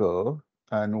 weeks ago,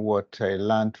 and what I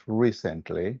learned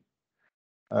recently,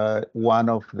 one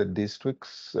of the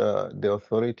districts, the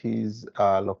authorities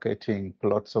are allocating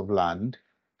plots of land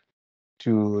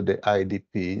to the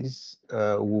IDPs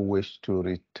who wish to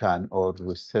return or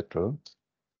resettle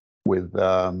with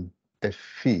a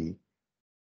fee.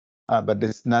 But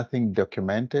there's nothing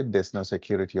documented, there's no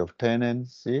security of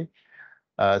tenancy.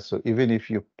 So even if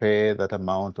you pay that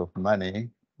amount of money,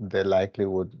 the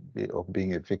likelihood of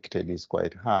being evicted is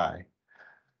quite high.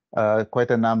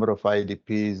 Quite a number of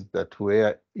IDPs that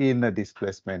were in a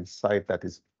displacement site that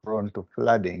is prone to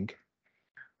flooding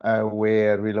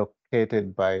were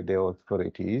relocated by the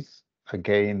authorities.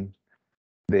 Again,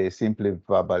 they simply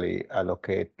verbally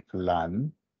allocate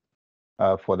land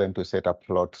for them to set up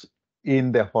plots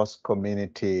in the host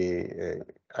community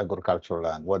agricultural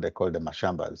land, what they call the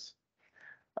mashambas.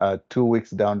 2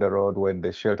 weeks down the road, when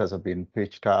the shelters have been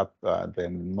pitched up,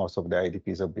 then most of the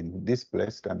IDPs have been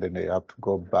displaced, and then they have to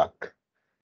go back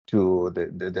to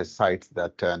the sites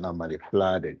that are normally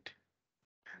flooded.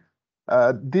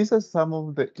 These are some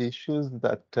of the issues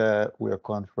that we are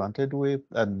confronted with,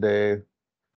 and the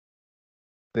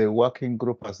working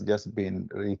group has just been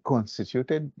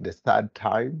reconstituted the third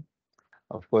time.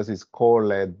 Of course, it's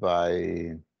co-led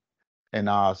by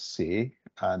NRC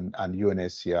and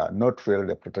UNHCR, not really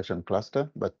the protection cluster,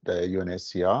 but the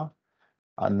UNHCR.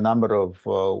 A number of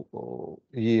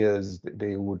years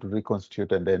they would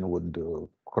reconstitute and then would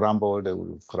crumble, they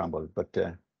would crumble. But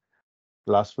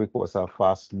last week was our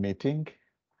first meeting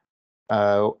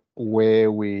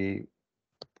where we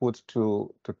put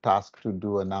to task to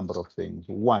do a number of things.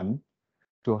 One,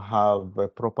 to have a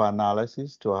proper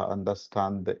analysis to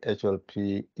understand the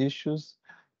HLP issues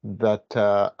that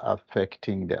are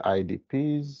affecting the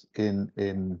IDPs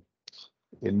in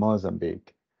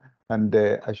Mozambique. And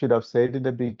I should have said in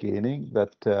the beginning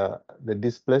that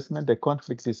the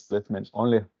conflict displacement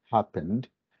only happened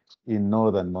in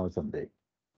northern Mozambique,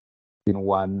 in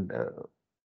one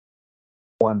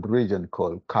region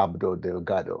called Cabo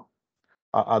Delgado.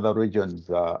 Other regions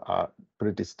are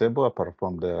pretty stable apart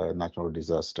from the natural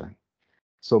disaster.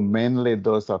 So mainly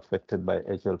those affected by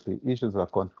HLP issues are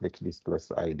conflict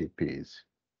displaced IDPs.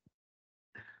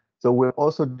 So we're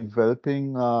also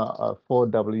developing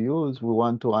 4Ws. We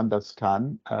want to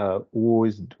understand who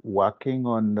is working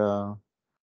on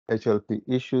HLP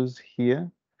issues here,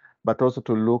 but also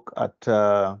to look at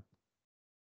the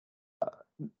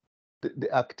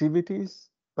activities,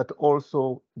 but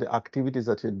also the activities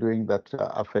that you're doing that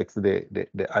affects the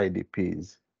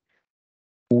IDPs.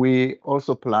 We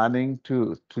also planning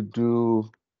to do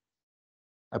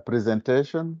a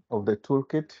presentation of the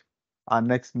toolkit. Our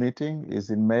next meeting is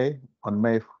in May. On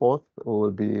May 4th, we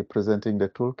will be presenting the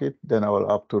toolkit. Then I will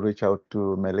have to reach out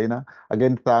to Melina.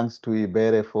 Again, thanks to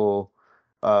Ibere for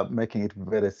making it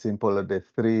very simple, the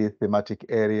 3 thematic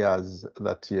areas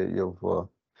that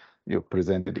you've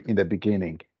presented in the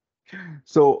beginning.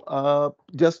 So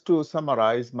just to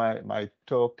summarize, my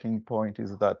talking point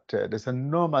is that there's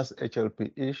enormous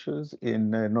HLP issues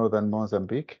in northern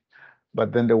Mozambique,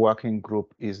 but then the working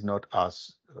group is not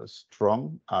as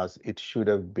strong as it should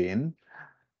have been.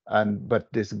 But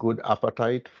there's good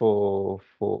appetite for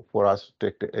us to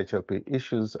take the HLP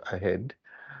issues ahead.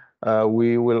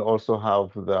 We will also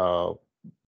have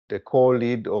the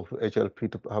co-lead of HLP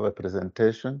to have a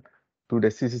presentation to the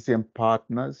CCCM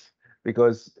partners,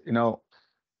 because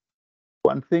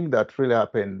one thing that really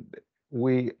happened,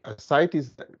 a site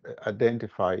is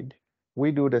identified,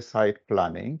 we do the site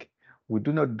planning, we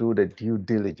do not do the due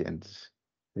diligence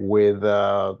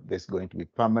whether there's going to be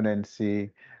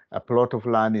permanency. A plot of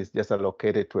land is just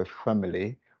allocated to a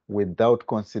family without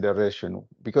consideration,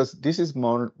 because this is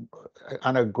more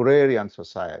an agrarian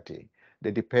society.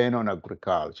 They depend on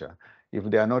agriculture. If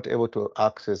they are not able to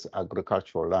access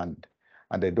agricultural land,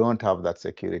 and they don't have that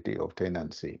security of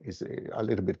tenancy, is a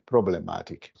little bit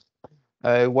problematic.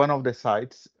 One of the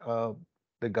sites,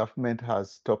 the government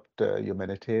has stopped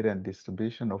humanitarian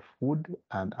distribution of food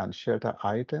and shelter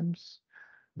items.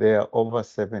 There are over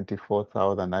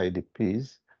 74,000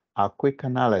 IDPs. A quick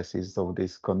analysis of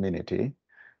this community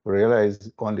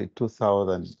realized only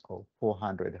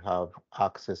 2,400 have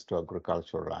access to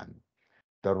agricultural land.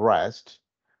 The rest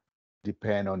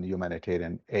depend on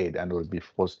humanitarian aid and will be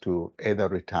forced to either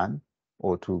return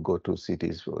or to go to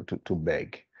cities to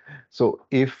beg. So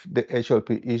if the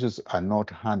HLP issues are not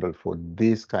handled for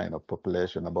this kind of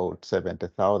population, about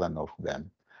 70,000 of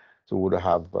them, so we would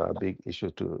have a big issue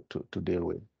to deal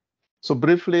with. So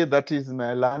briefly, that is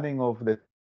my learning of the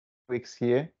weeks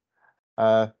here.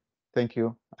 Thank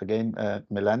you again,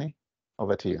 Melanie,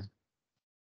 over to you.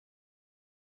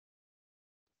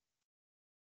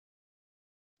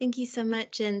 Thank you so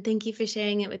much, and thank you for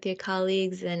sharing it with your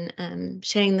colleagues and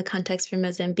sharing the context for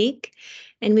Mozambique.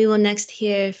 And we will next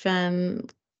hear from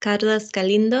Carlos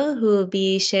Galindo, who will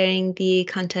be sharing the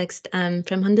context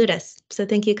from Honduras. So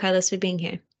thank you, Carlos, for being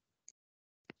here.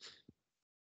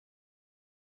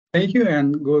 Thank you,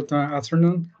 and good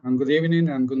afternoon, and good evening,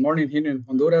 and good morning here in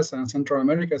Honduras and Central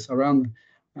America. It's around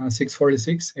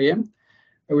 6:46 a.m.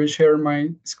 I will share my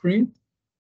screen.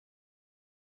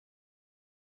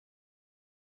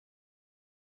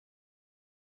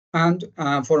 And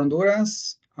for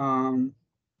Honduras,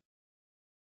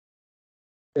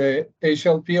 the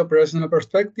HLP operational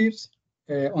perspectives,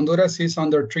 Honduras is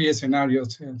under 3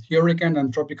 scenarios: hurricane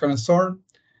and tropical storm,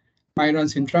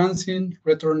 migrants in transit,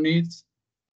 return needs,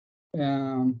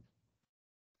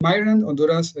 migrant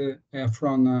Honduras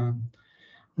from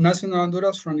National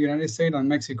Honduras from the United States and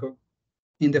Mexico.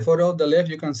 In the photo on the left,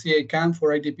 you can see a camp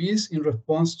for IDPs in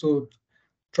response to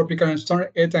tropical storm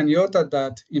Eta and Iota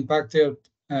that impacted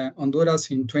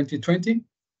Honduras in 2020.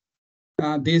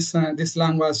 This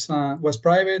land was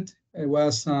private. It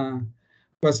was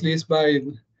leased by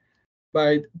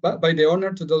the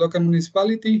owner to the local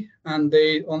municipality, and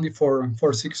they only for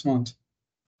 6 months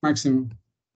maximum.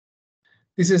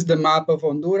 This is the map of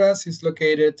Honduras. It's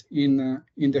located in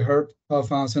the heart of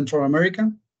Central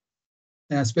America,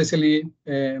 especially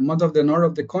most of the north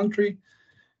of the country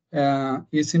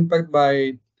is impacted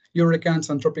by hurricanes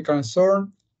and tropical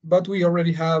storm, but we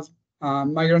already have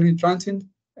migrant in transit,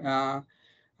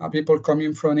 people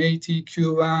coming from Haiti,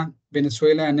 Cuba,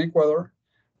 Venezuela, and Ecuador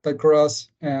that cross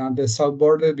the south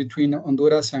border between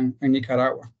Honduras and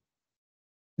Nicaragua.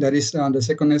 That is the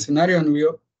second scenario, and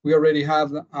we already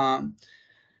have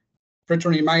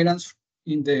returning migrants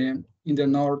in the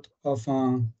north of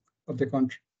the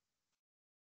country.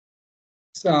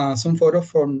 Some photos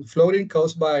from flooding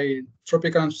caused by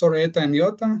tropical storm Eta and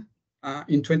Iota.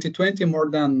 In 2020, more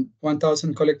than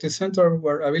 1,000 collective centers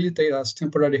were habilitated as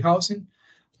temporary housing,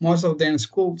 most of them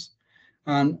schools.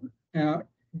 And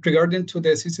regarding to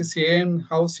the CCCM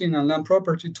Housing and Land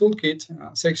Property Toolkit,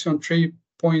 section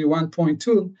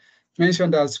 3.1.2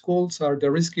 mentioned that schools are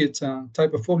the riskiest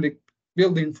type of public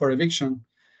building for eviction.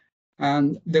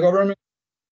 And the government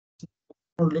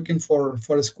are looking for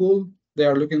a school. They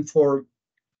are looking for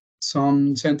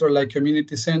some center like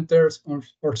community centers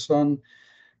or some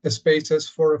spaces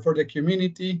for the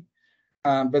community,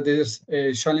 but there's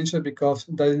a challenge because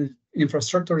the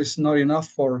infrastructure is not enough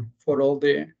for all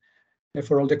the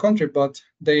country. But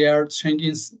they are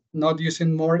changing, not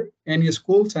using more any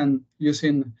schools and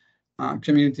using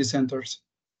community centers.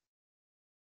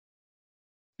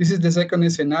 This is the second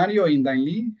scenario in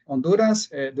Danlí, Honduras,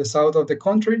 the south of the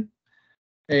country.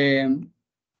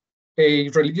 A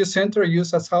religious center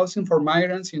used as housing for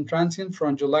migrants in transit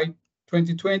from July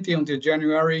 2020 until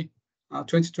January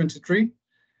 2023.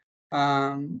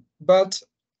 But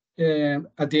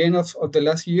at the end of the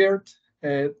last year,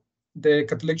 the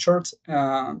Catholic Church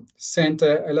sent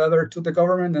a letter to the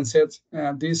government and said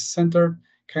this center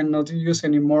cannot be used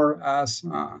anymore as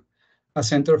a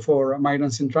center for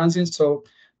migrants in transit. So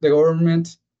the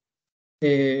government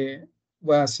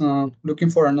was looking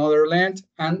for another land,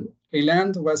 and a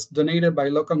land was donated by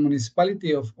local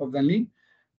municipality of Danlí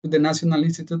to the National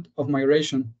Institute of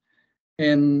Migration.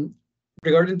 And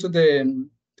regarding to the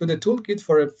toolkit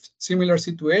for a similar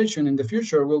situation in the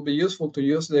future, will be useful to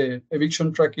use the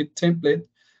eviction tracking template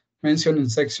mentioned in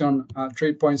section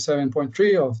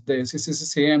 3.7.3 of the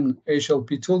CCCM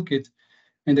HLP toolkit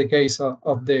in the case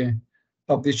of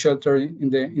the shelter in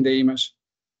the image.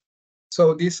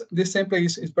 So this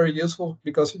template is very useful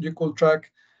because you could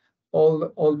track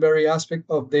all very aspects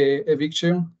of the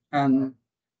eviction, and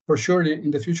for sure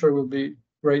in the future will be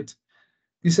great.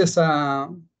 This is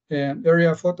an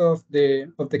area photo of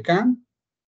the camp,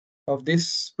 of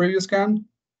this previous camp,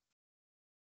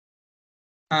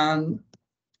 and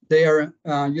they are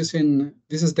using,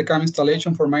 this is the camp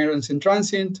installation for migrants in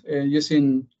transit,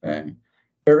 using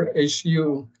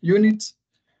RHU units.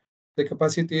 The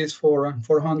capacity is for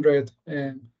 400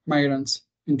 migrants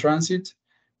in transit.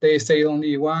 They stay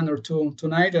only 1 or 2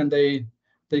 nights, and they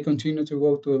continue to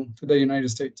go to the United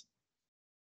States.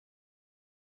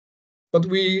 But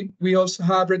we also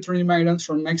have returning migrants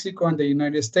from Mexico and the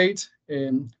United States,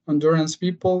 Honduran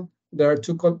people. There are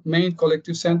 2 main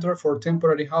collective centers for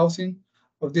temporary housing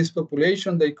of this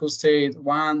population. They could stay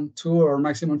 1, 2, or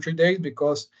maximum 3 days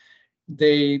because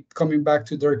they coming back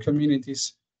to their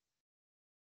communities.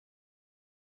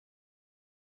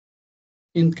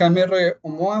 In Camerre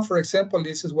Omoa, for example,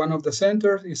 this is one of the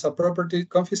centers. It's a property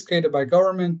confiscated by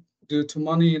government due to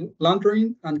money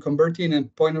laundering and converting a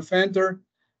point of enter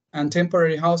and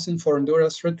temporary housing for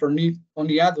Honduras returnee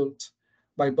only adults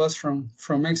by bus from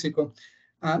Mexico.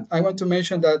 And I want to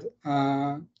mention that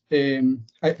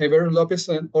Ibero Lopez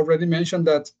already mentioned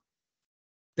that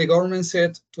the government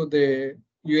said to the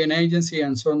UN agency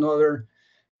and some other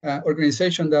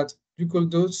organization that you could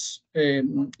do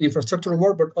infrastructure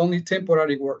work, but only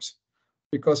temporary works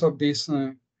because of this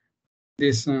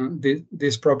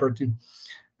property.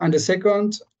 And the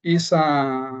second is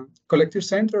a collective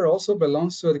center, also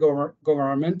belongs to a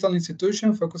governmental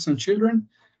institution focused on children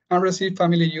and receive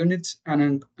family units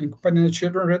and accompanying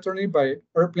children returning by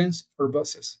airplanes or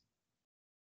buses.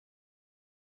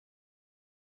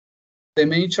 The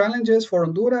main challenges for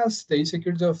Honduras: the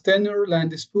insecurity of tenure, land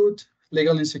dispute,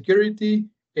 legal insecurity,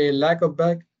 a lack of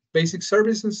basic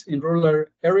services in rural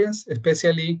areas,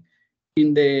 especially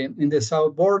in the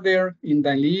south border, in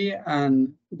Danlí,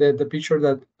 and the picture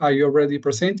that I already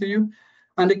presented to you.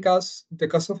 And the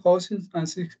cost of housing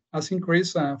has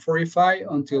increased 45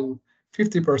 until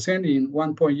 50% in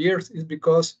 1 years. Is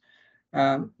because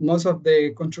most of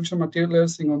the construction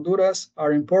materials in Honduras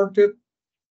are imported,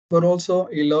 but also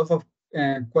a lot of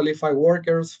qualified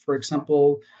workers, for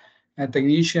example, a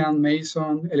technician,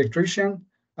 mason, electrician,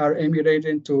 are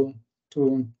emigrating to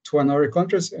another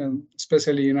countries, and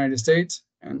especially United States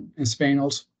and Spain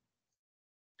also.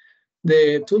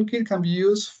 The toolkit can be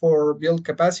used for build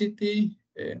capacity,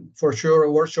 for sure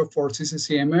a workshop for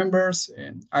CCCM members,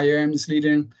 and IOM is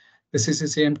leading the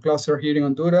CCCM cluster here in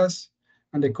Honduras,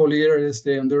 and the co-leader is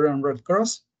the Honduran Red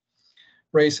Cross.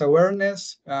 Raise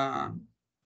awareness,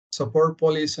 support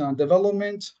policy and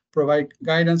development, provide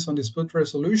guidance on dispute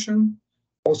resolution,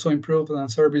 also improve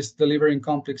service delivery in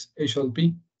complex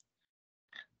HLP.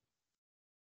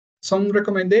 Some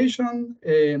recommendation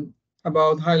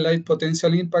about highlight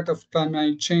potential impact of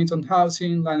climate change on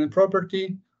housing, land and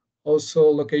property, also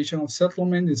location of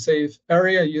settlement in safe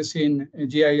area using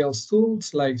GIL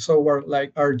tools like software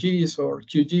like RGs or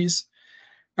QGs,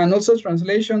 and also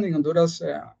translation. In Honduras,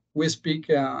 we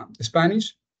speak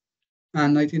Spanish,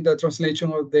 and I think the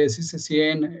translation of the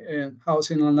CCCN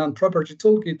Housing and Land Property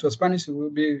Toolkit to Spanish will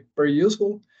be very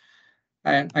useful.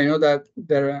 And I know that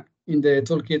there in the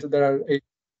toolkit there are 8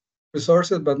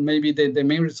 resources, but maybe the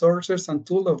main resources and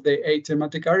tool of the 8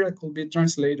 thematic area could be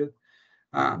translated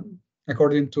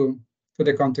according to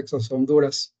the context of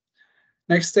Honduras.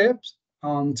 Next steps,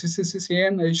 on CCCM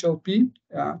and HLP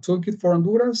Toolkit for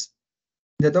Honduras.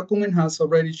 The document has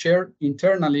already shared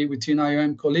internally within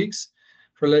IOM colleagues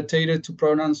related to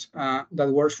programs that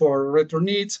work for return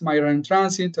needs, migrant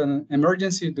transit, and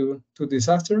emergency due to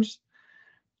disasters.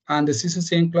 And the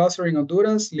CCCM cluster in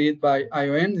Honduras, led by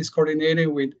IOM, is coordinated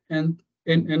with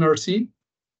NRC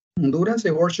Honduras,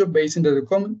 a workshop based in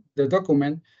the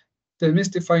document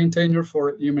Demystifying Tenure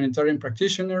for Humanitarian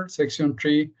Practitioner, Section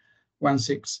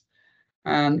 316.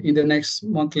 And in the next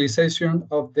monthly session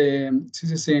of the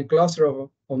CCCM cluster of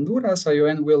Honduras,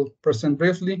 IOM will present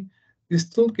briefly this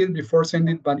toolkit before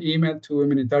sending it by email to a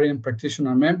humanitarian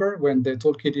practitioner member when the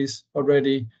toolkit is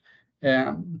already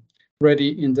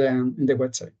ready in the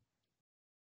website.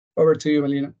 Over to you,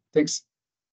 Melina. Thanks.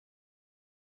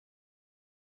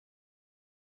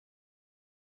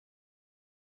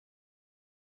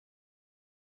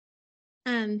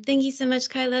 Thank you so much,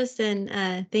 Carlos, and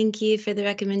thank you for the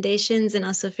recommendations and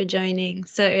also for joining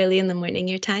so early in the morning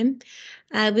your time.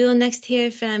 We will next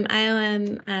hear from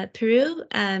IOM Peru,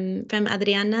 from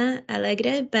Adriana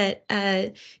Alegre, but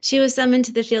she was summoned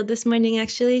to the field this morning,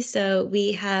 actually, so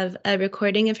we have a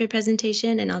recording of her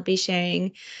presentation, and I'll be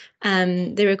sharing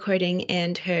the recording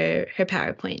and her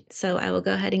PowerPoint. So I will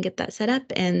go ahead and get that set up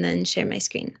and then share my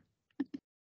screen.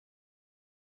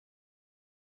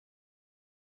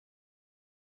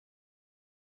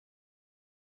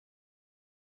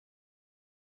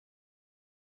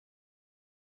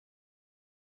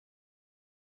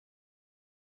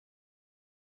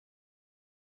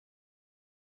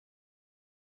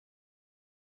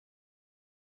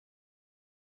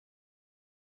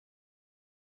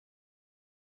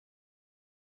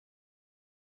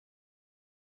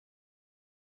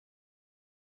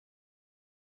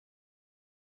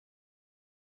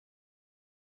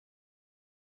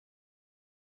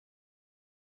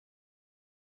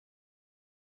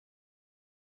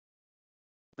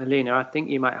 Melina, I think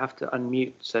you might have to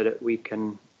unmute so that we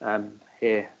can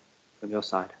hear from your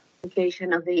side.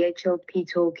 Application of the HLP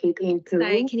toolkit in Peru.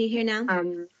 Sorry, can you hear now?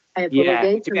 I apologize. Yeah,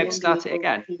 could you be able to start it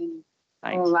again?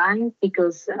 Thanks. Online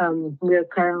because we are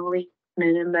currently in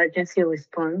an emergency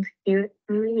response here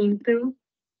in Peru.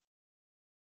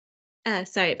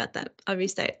 Sorry about that. I'll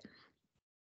restart.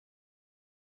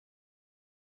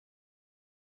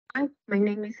 Hi, my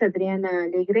name is Adriana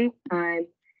Alegre. I'm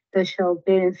the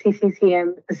shelter and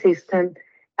CCCM assistant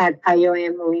at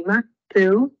IOM Lima,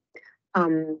 Peru.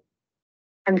 I'm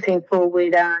thankful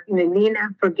with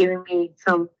Melina for giving me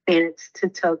some minutes to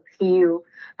talk to you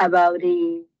about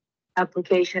the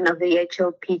application of the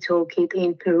HLP toolkit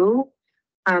in Peru.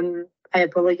 I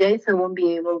apologize, I won't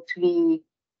be able to be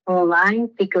online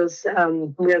because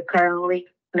we are currently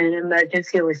in an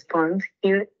emergency response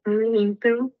here in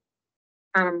Peru.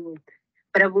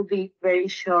 But I will be very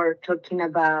short talking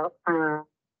about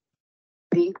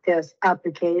this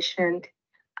application.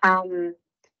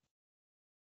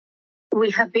 We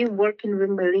have been working with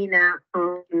Melina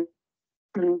on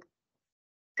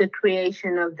the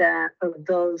creation of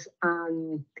those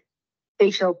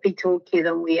HLP toolkit,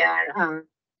 and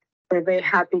we're very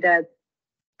happy that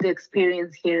the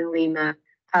experience here in Lima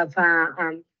have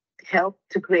helped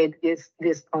to create this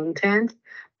content.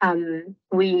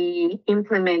 We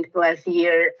implemented last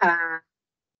year a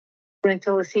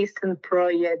rental assistance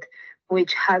project,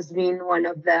 which has been one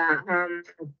of the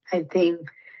I think.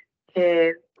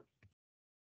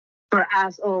 For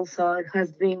us also, it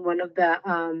has been one of the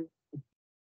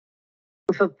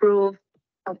a proof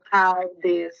of how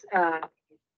this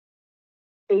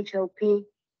HLP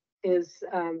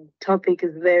topic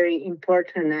is very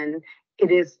important, and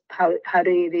it is how it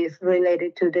is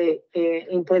related to the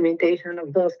implementation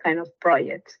of those kind of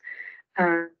projects.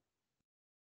 During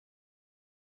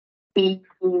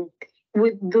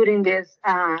this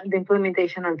the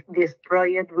implementation of this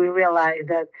project, we realized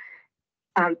that.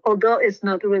 Although it's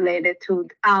not related to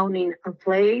owning a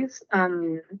place,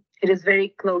 it is very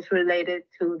close related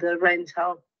to the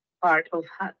rental part of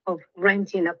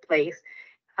renting a place.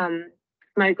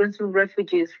 Migrants and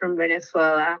refugees from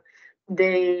Venezuela,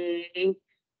 they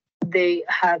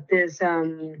have this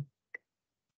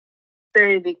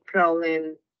very big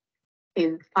problem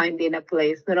in finding a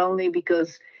place, not only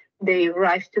because they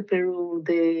arrive to Peru,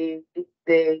 they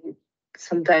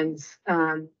sometimes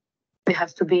they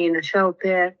have to be in a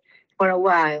shelter for a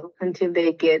while until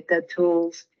they get the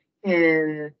tools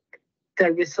and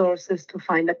the resources to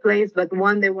find a place. But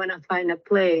when they want to find a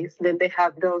place, then they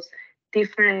have those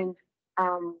different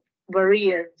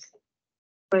barriers.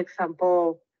 For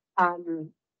example,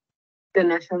 the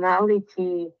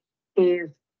nationality is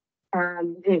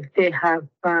if they have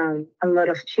a lot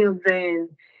of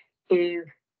children, if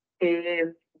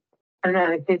I don't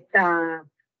know if it's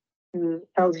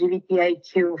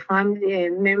LGBTIQ family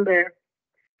member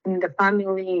in the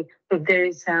family, if there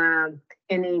is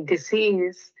any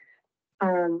disease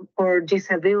or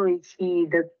disability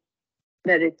that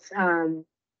it's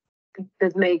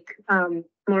that make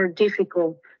more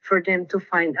difficult for them to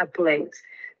find a place.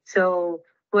 So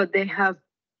what they have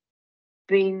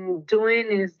been doing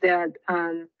is that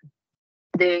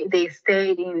they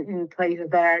stayed in places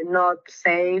that are not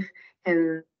safe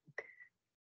and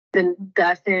then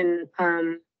doesn't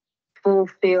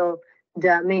fulfill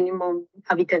the minimum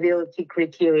habitability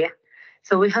criteria.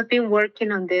 So we have been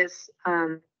working on this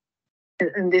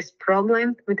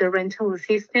problem with the rental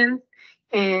assistance,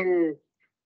 and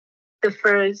the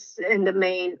first and the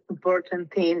main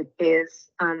important thing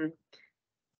is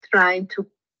trying to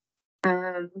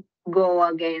go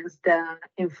against the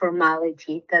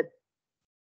informality that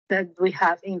we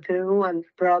have in Peru and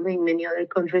probably in many other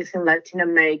countries in Latin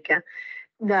America.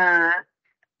 The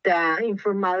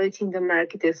informality in the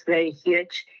market is very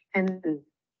huge, and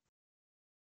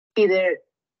either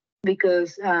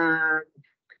because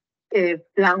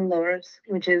landlords,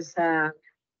 which is a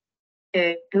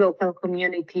local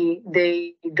community,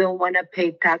 they don't want to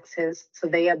pay taxes, so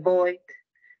they avoid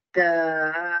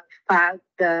the fact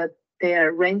that they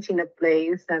are renting a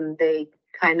place, and they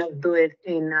kind of do it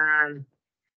in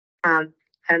I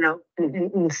don't know,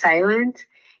 in silence.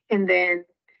 And then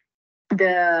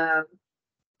the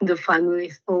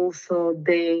families also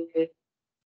they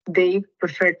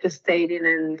prefer to stay in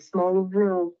a small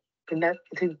room. And that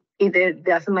either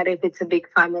doesn't matter if it's a big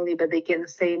family, but they can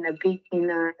stay in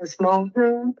a small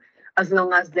room as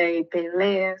long as they pay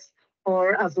less,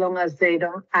 or as long as they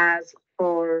don't ask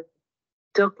for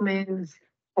documents,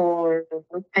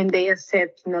 and they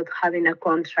accept not having a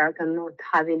contract and not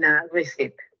having a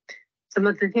receipt. Some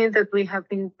of the things that we have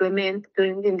implemented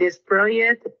in this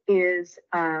project is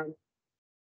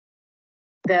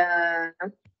the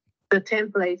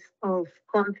templates of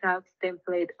contracts,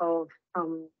 template of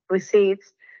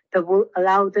receipts that will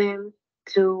allow them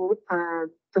to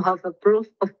have a proof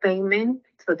of payment,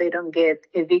 so they don't get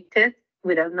evicted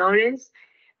without notice.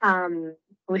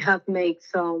 We have made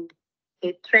some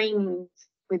trainings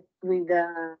with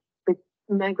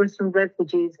migrants and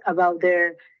refugees about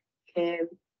their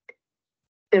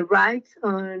rights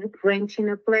on renting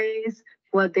a place,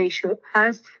 what they should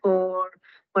ask for,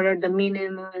 what are the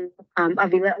minimum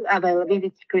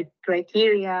availability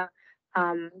criteria,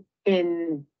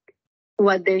 and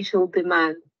what they should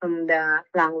demand from the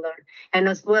landlord. And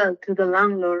as well, to the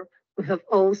landlord, we have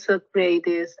also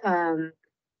created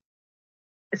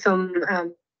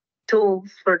some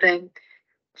tools for them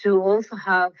to also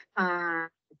have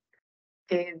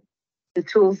the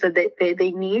tools that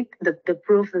they need, the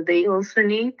proof that they also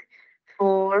need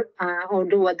for, or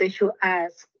do what they should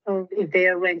ask if they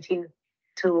are renting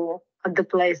the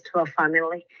place to a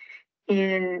family.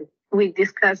 And we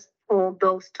discussed all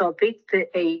those topics,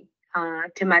 the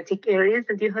thematic areas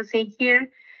that you have seen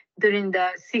here during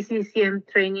the CCCM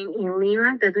training in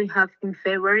Lima that we have in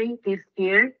February this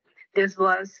year. This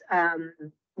was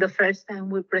the first time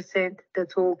we present the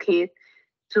toolkit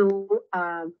to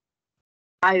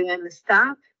IOM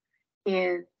staff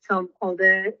and some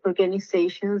other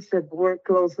organizations that work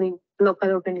closely,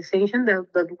 local organizations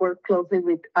that work closely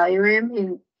with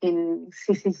IOM in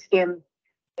CCCM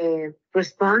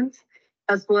response,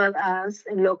 as well as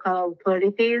local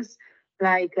authorities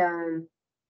like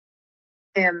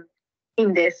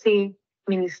INDECI,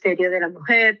 Ministerio de la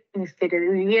Mujer, Ministerio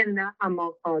de Vivienda,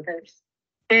 among others,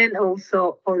 and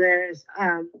also others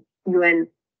UN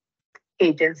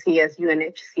agencies as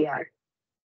UNHCR.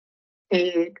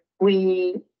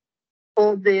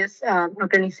 All these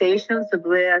organizations that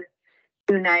were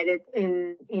united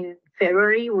in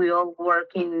February, we all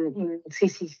work in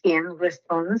CCCM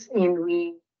response, and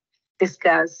we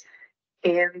discuss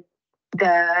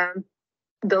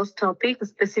those topics,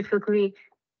 specifically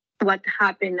what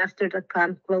happened after the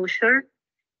camp closure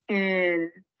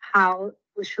and how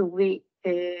should we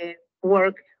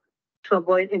work to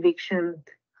avoid eviction,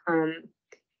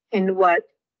 and what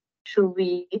should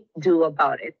we do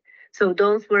about it. So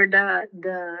those were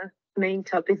the main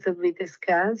topics that we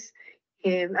discussed.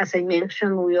 As I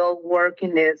mentioned, we all work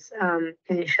in this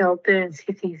in shelter and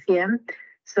CCCM.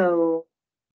 So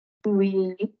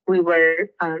we were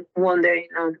wondering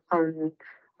on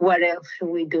what else should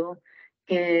we do,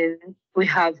 and we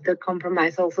have the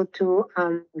compromise also to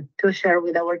share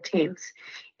with our teams.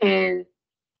 And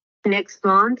next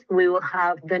month we will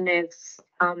have the next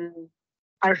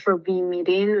R4B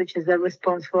meeting, which is the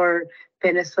response for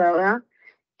Venezuela,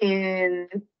 and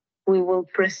we will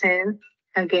present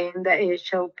again the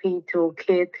HLP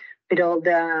toolkit all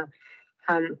the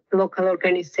local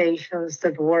organizations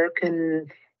that work on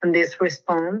this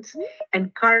response.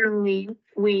 And currently,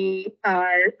 we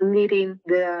are leading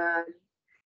the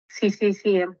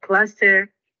CCCM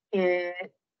cluster in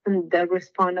the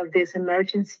response of this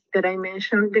emergency that I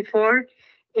mentioned before.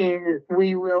 And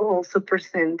we will also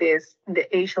present the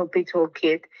HLP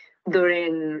toolkit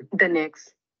during the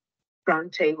next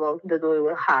roundtable that we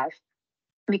will have,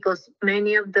 because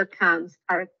many of the camps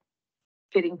are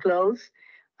getting close.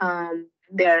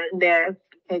 They're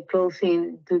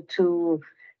closing due to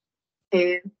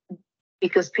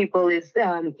because people is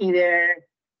either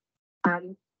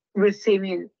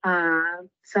receiving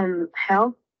some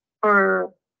help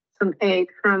or some aid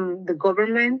from the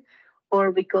government,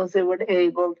 or because they were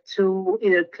able to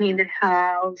either clean their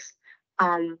house,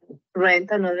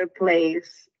 rent another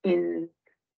place in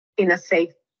a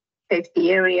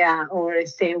safety area, or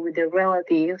stay with their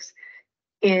relatives.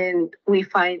 And we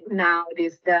find now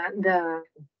is the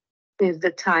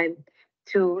time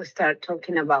to start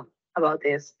talking about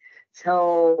this.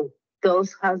 So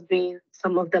those have been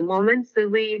some of the moments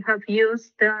that we have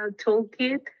used the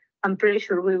toolkit. I'm pretty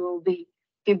sure we will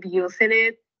keep using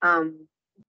it, and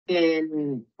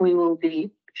we will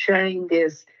be sharing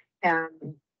this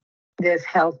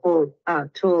helpful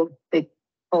tool with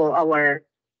all our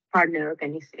partner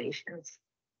organizations.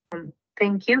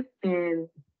 Thank you, and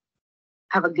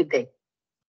have a good day.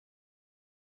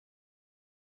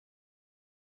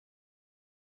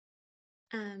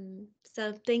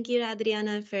 So thank you,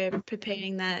 Adriana, for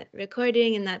preparing that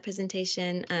recording and that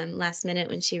presentation last minute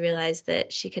when she realized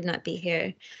that she could not be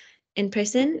here in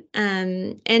person.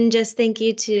 And just thank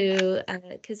you to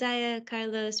Keziah,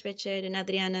 Carlos, Richard, and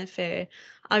Adriana for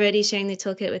already sharing the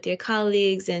toolkit with your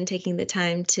colleagues and taking the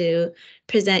time to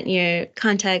present your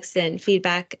context and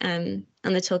feedback on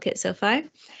the toolkit so far.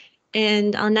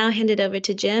 And I'll now hand it over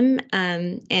to Jim,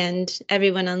 and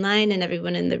everyone online and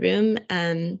everyone in the room,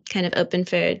 kind of open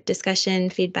for discussion,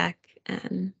 feedback,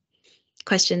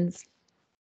 questions.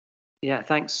 Yeah,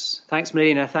 thanks,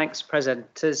 Melina. Thanks,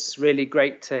 presenters. Really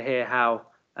great to hear how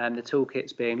the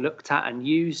toolkit's being looked at and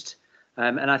used.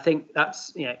 And I think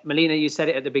that's, Melina, you said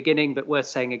it at the beginning, but worth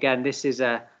saying again, this is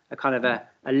a kind of a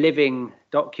living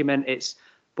document. It's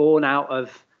born out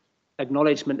of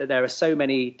acknowledgement that there are so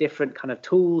many different kind of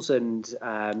tools and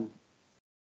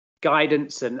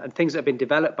guidance and things that have been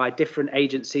developed by different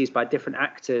agencies, by different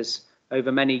actors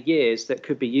over many years that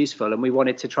could be useful. And we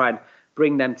wanted to try and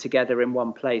bring them together in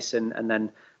one place and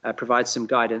then provide some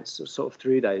guidance sort of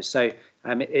through those. So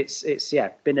it's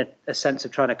been a sense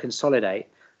of trying to consolidate.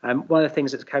 One of the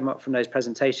things that's come up from those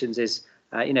presentations is,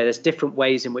 there's different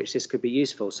ways in which this could be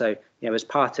useful. So, as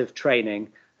part of training,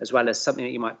 as well as something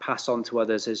that you might pass on to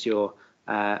others as you're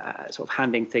sort of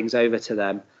handing things over to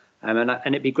them. And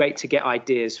it'd be great to get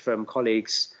ideas from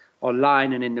colleagues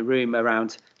online and in the room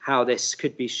around how this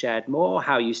could be shared more,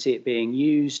 how you see it being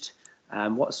used,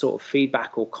 what sort of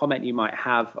feedback or comment you might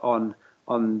have on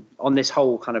this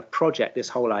whole kind of project, this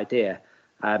whole idea.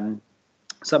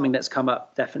 Something that's come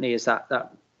up definitely is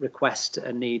that request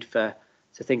and need to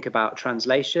think about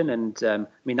translation. And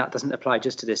that doesn't apply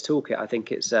just to this toolkit. I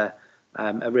think it's a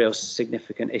real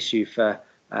significant issue for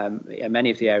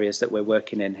many of the areas that we're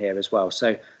working in here as well.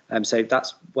 So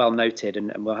that's well noted,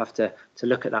 and we'll have to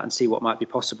look at that and see what might be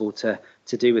possible to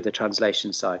do with the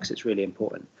translation side, because it's really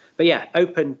important. But yeah,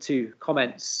 open to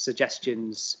comments,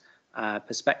 suggestions,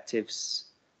 perspectives.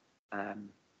 And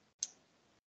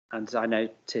I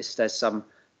noticed there's some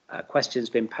questions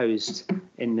been posed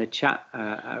in the chat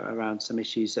around some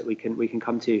issues that we can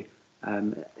come to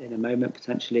in a moment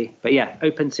potentially. But yeah,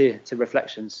 open to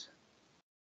reflections.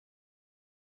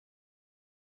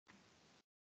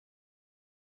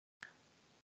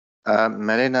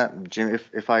 Melina, Jim,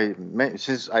 if I may,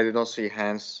 since I did not see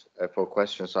hands for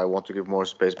questions, I want to give more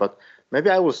space, but maybe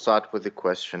I will start with the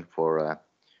question for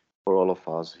all of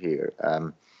us here.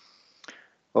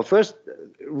 Well, first,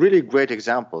 really great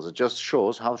examples. It just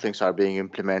shows how things are being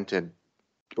implemented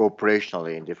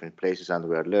operationally in different places, and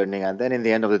we are learning. And then in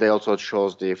the end of the day, also it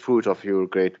shows the fruit of your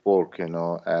great work,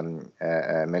 Melina,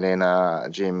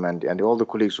 Jim, and all the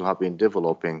colleagues who have been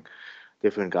developing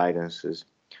different guidances.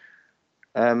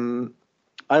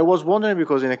 I was wondering,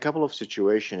 because in a couple of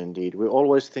situations, indeed, we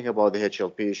always think about the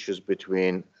HLP issues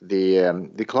between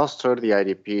the cluster, the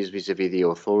IDPs vis-a-vis the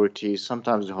authorities,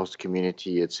 sometimes the host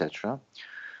community, etc.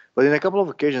 But in a couple of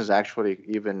occasions, actually,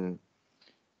 even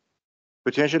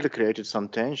potentially created some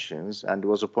tensions, and there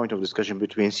was a point of discussion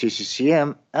between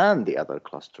CCCM and the other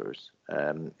clusters.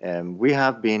 And we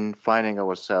have been finding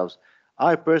ourselves,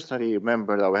 I personally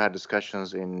remember that we had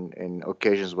discussions in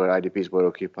occasions where IDPs were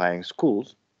occupying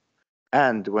schools,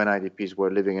 And when IDPs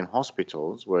were living in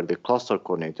hospitals, where the cluster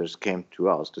coordinators came to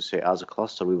us to say, as a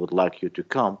cluster, we would like you to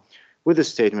come with a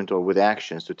statement or with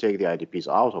actions to take the IDPs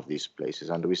out of these places.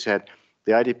 And we said,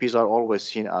 the IDPs are always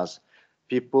seen as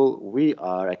people we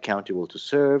are accountable to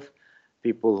serve,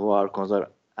 people who are considered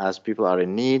as people are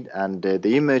in need, and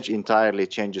the image entirely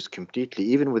changes completely,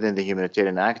 even within the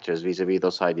humanitarian actors vis-a-vis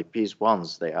those IDPs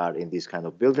once they are in these kind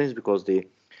of buildings, because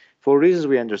for reasons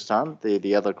we understand,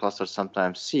 the other clusters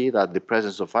sometimes see that the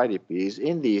presence of IDPs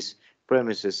in these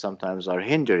premises sometimes are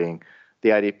hindering the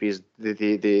IDPs,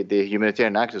 the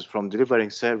humanitarian actors, from delivering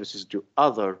services to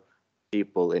other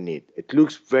people in need. It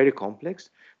looks very complex,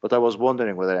 but I was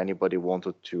wondering whether anybody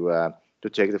wanted to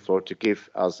take the floor to give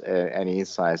us any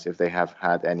insights if they have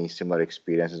had any similar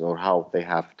experiences or how they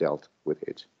have dealt with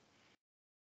it.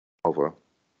 Over.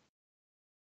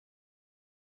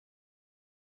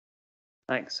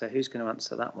 Thanks. So who's going to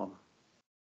answer that one?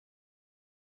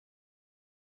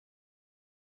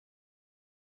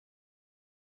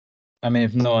 I mean,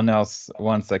 if no one else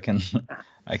wants, I can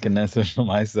answer from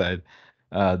my side.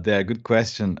 There, good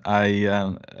question.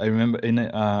 I remember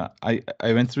I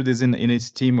went through this in its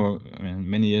team,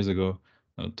 many years ago,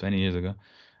 20 years ago,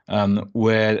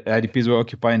 where IDPs were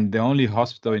occupying the only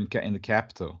hospital in the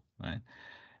capital, right?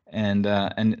 And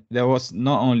there was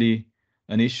not only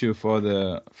an issue for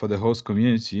the host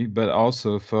community, but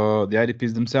also for the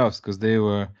IDPs themselves, because they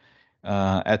were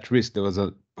at risk. There was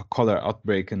a cholera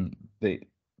outbreak, and they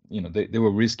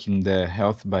were risking their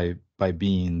health by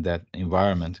being in that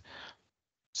environment.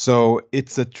 So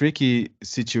it's a tricky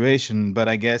situation, but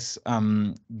I guess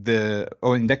in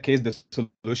that case, the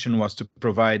solution was to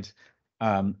provide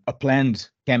a planned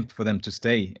camp for them to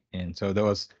stay in. So there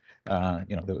was,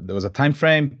 there was a time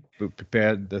frame. We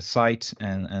prepared the site,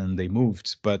 and they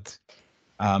moved. But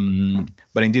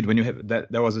indeed, when you have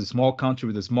that was a small country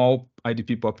with a small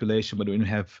IDP population, but when you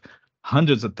have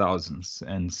hundreds of thousands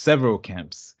and several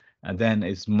camps, and then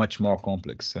it's much more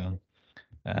complex. So,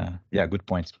 yeah, good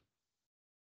point.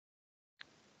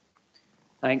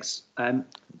 Thanks. I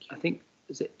think,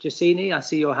 is it Jacini? I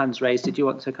see your hands raised. Did you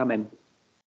want to come in?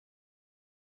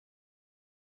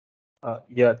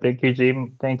 Yeah, thank you,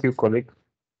 Jim. Thank you, colleague.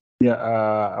 Yeah,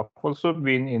 I've also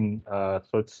been in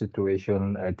such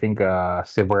situation, I think,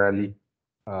 severally.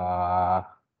 I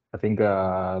think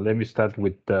let me start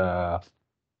with the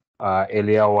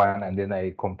earlier one, and then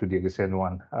I come to the recent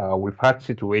one. We've had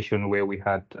situation where we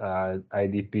had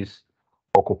IDPs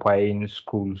occupying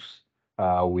schools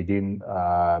within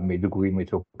Maiduguri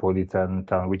metropolitan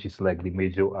town, which is like the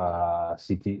major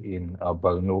city in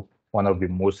Borno, one of the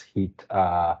most heat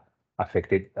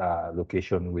affected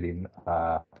location within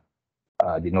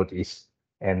the Northeast.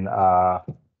 And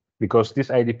because these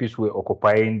IDPs were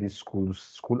occupying the schools,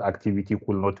 school activity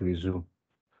could not resume.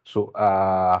 So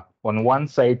on one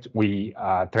side, we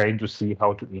are trying to see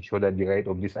how to ensure that the right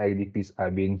of these IDPs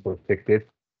are being protected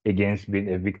against being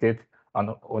evicted.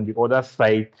 And on the other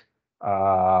side,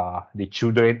 the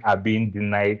children are being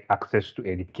denied access to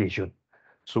education.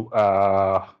 So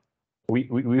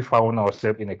we found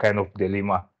ourselves in a kind of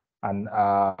dilemma. And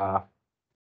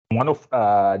one of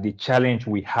the challenge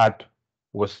we had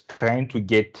was trying to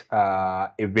get a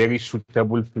very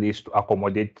suitable place to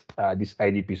accommodate these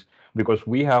IDPs, because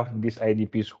we have these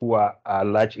IDPs who are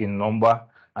large in number,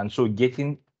 and so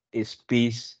getting a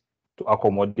space to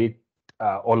accommodate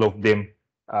all of them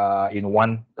in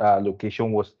one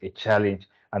location was a challenge,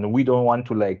 and we don't want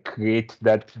to like create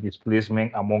that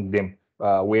displacement among them,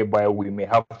 whereby we may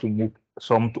have to move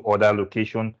some to other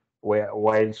location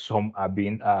while some are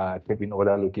being kept in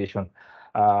other location.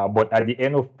 But at the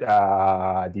end of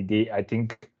the day, I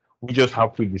think we just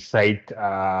have to decide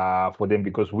for them,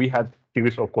 because we had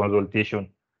series of consultation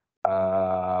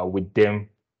with them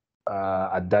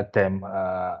at that time.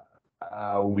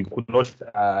 We could not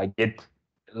get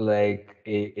like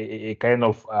a kind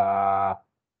of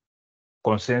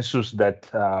consensus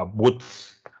that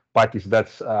both parties,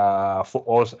 that's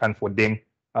for us and for them,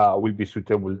 will be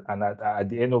suitable. And at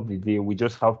the end of the day, we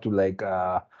just have to like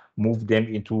move them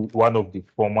into one of the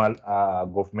formal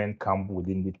government camp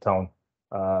within the town.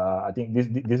 I think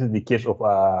this is the case of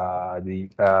the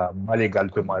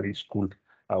Malegal Primary School,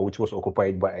 which was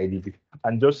occupied by IDP.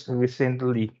 And just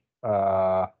recently,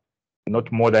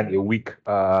 not more than a week,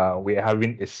 we are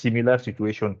having a similar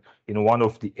situation in one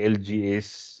of the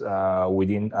LGAs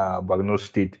within Borno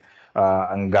State,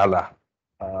 Angala,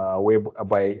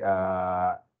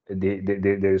 whereby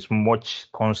there is much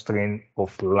constraint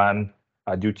of land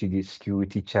due to the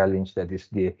security challenge that is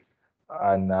there.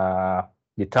 And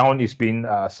the town is being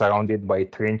surrounded by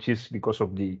trenches because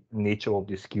of the nature of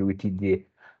the security there.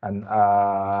 And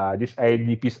these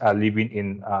IDPs are living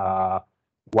in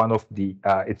one of the,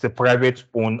 it's a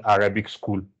private-owned Arabic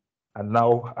school. And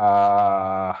now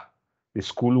the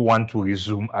school want to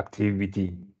resume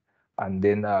activity. And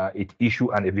then it issue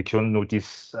an eviction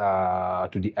notice to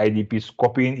the IDPs,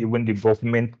 copying even the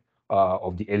government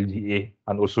of the LGA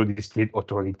and also the state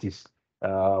authorities.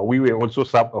 We will also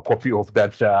serve a copy of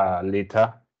that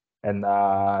later. And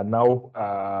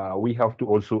now we have to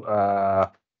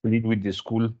also plead with the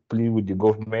school, plead with the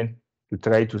government to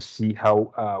try to see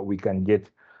how we can get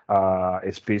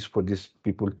a space for these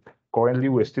people. Currently,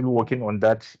 we're still working on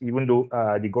that, even though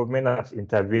the government has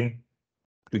intervened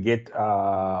to get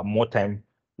more time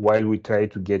while we try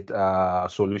to get a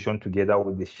solution together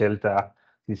with the shelter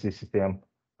CCCM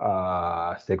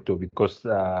sector, because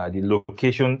the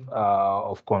location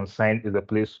of consign is a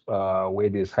place where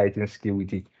there's heightened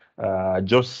security.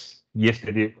 Just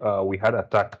yesterday, we had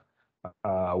attack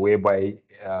whereby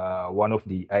one of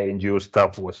the INGO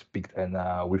staff was picked, and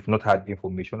we've not had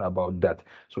information about that.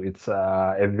 So it's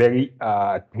a very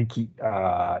tricky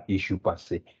issue per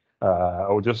se.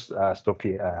 I'll just stop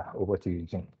here. Over to you,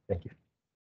 Jim. Thank you.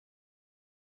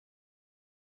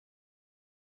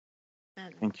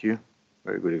 Thank you.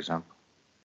 Very good example.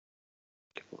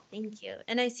 Thank you.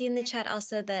 And I see in the chat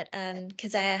also that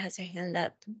Keziah has her hand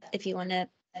up if you want to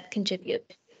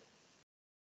contribute.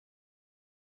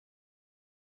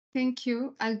 Thank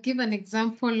you. I'll give an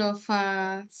example of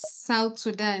South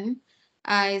Sudan,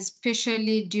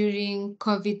 especially during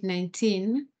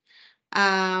COVID-19,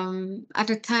 at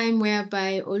a time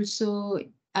whereby also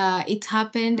it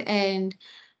happened and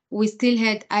we still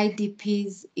had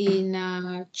IDPs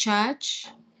in church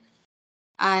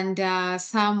and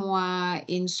some were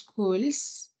in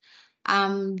schools.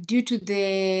 Due to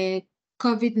the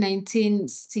COVID-19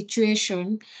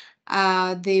 situation,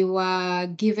 they were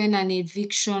given an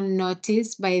eviction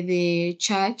notice by the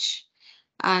church,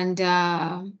 and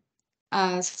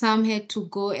some had to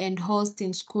go and host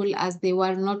in school as they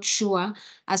were not sure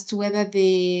as to whether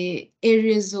the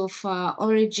areas of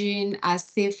origin are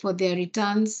safe for their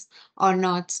returns or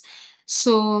not.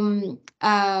 So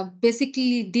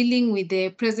basically dealing with the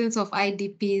presence of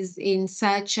IDPs in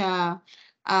such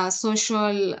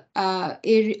social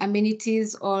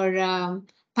amenities or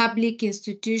public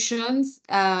institutions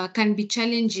can be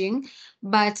challenging,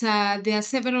 but there are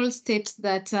several steps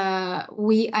that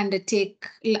we undertake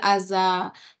as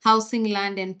a housing,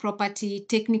 land and property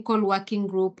technical working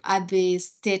group at the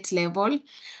state level.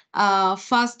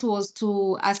 First was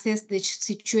to assess the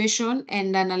situation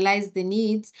and analyze the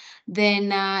needs,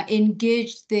 then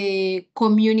engage the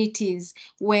communities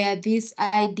where these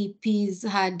IDPs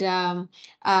had,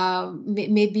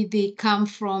 maybe they come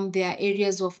from their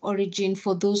areas of origin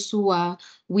for those who are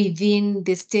within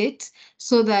the state,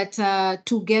 so that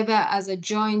together as a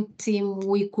joint team,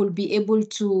 we could be able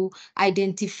to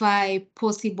identify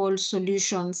possible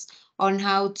solutions on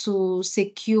how to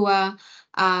secure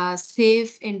a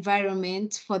safe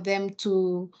environment for them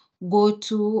to go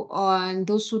to, and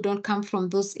those who don't come from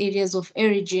those areas of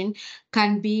origin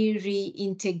can be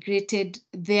reintegrated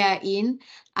therein.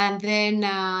 And then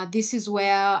this is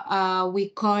where we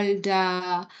called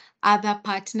other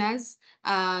partners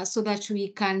so that we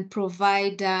can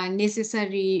provide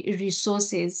necessary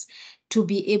resources to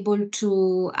be able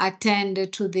to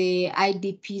attend to the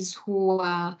IDPs who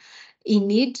are in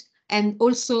need. And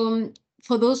also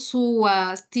for those who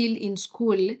are still in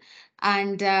school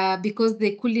and because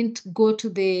they couldn't go to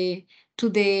the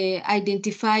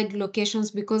identified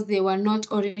locations because they were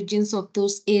not origins of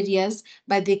those areas,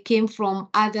 but they came from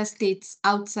other states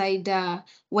outside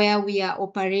where we are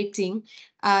operating.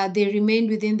 They remained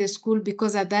within the school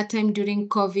because at that time during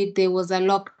COVID, there was a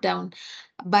lockdown.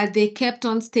 But they kept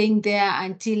on staying there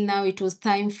until now it was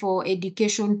time for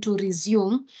education to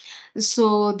resume.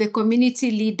 So the community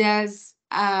leaders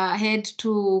had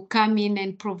to come in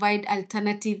and provide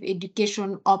alternative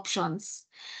education options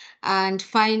and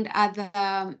find other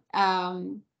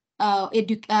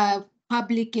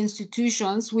public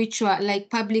institutions which were like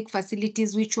public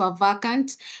facilities which were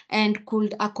vacant and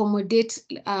could accommodate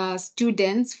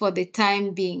students for the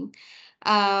time being.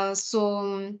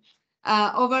 So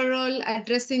overall,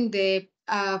 addressing the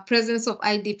presence of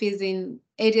IDPs in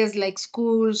areas like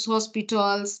schools,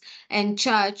 hospitals, and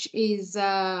church is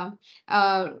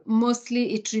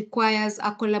mostly it requires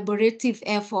a collaborative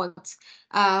effort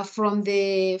from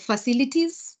the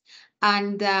facilities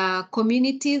and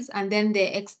communities, and then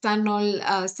the external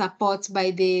support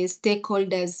by the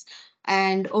stakeholders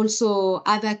and also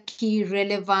other key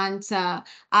relevant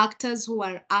actors who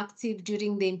are active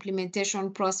during the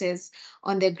implementation process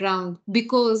on the ground.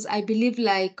 Because I believe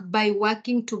like by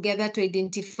working together to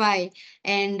identify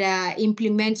and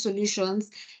implement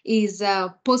solutions is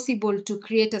possible to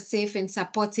create a safe and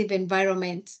supportive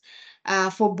environment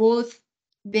for both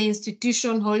the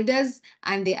institution holders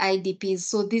and the IDPs.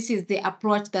 So this is the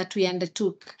approach that we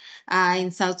undertook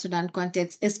in South Sudan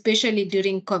context, especially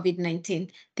during COVID-19.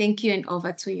 Thank you, and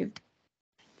over to you.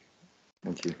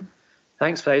 Thank you.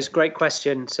 Thanks for those. Great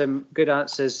question. Some good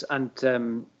answers. And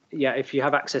yeah, if you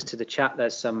have access to the chat,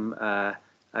 there's some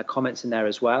comments in there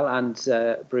as well. And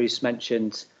Bruce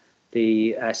mentioned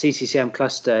the CCCM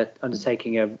cluster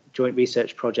undertaking a joint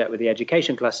research project with the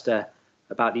education cluster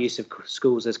about the use of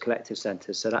schools as collective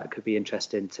centres. So that could be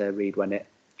interesting to read when it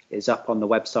is up on the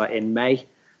website in May.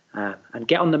 And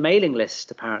get on the mailing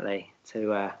list, apparently,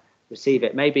 to receive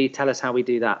it. Maybe tell us how we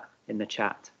do that in the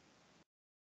chat.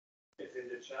 It's in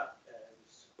the chat.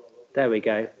 There we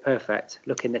go. Perfect.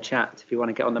 Look in the chat if you want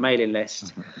to get on the mailing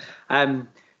list.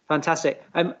 Fantastic.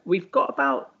 We've got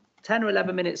about 10 or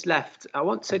 11 minutes left. I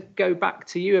want to go back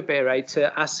to you, Abire,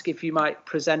 to ask if you might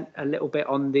present a little bit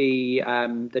on the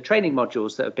training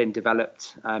modules that have been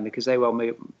developed, because they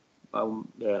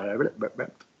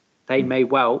may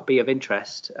well be of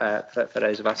interest for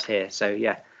those of us here. So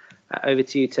yeah, over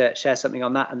to you to share something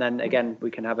on that, and then again we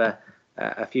can have a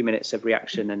few minutes of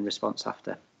reaction and response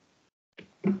after.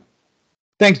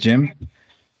 Thanks, Jim.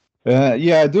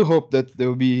 Yeah, I do hope that they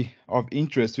will be of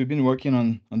interest. We've been working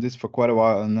on this for quite a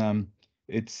while, and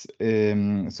it's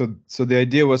so the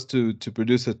idea was to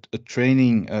produce a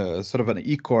training, sort of an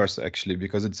e-course actually,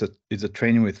 because it's a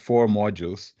training with 4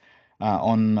 modules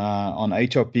on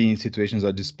HLP in situations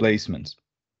of displacement,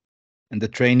 and the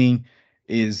training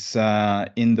is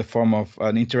in the form of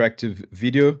an interactive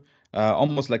video.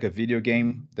 Almost like a video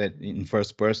game that in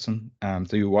first person.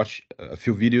 So you watch a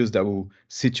few videos that will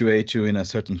situate you in a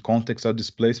certain context of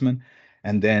displacement,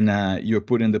 and then you're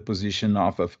put in the position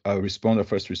of a responder,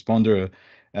 first responder,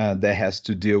 that has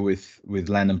to deal with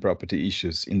land and property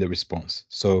issues in the response.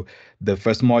 So the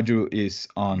first module is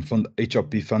on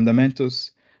HLP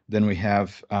fundamentals. Then we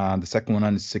have the second one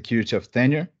on security of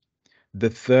tenure. The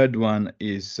third one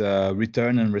is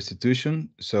return and restitution.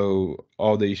 So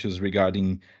all the issues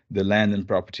regarding the land and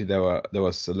property that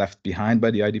was left behind by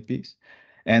the IDPs.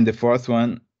 And the fourth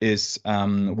one is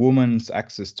women's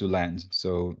access to land.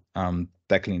 So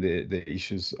tackling the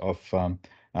issues of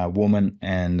women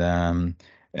and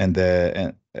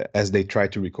as they try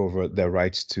to recover their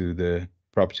rights to the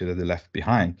property that they left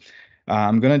behind.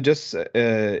 I'm gonna just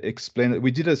explain that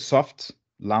we did a soft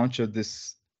launch of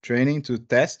this training to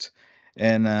test,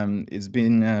 and it's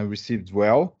been received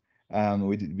well.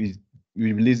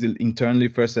 We released it internally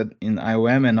first in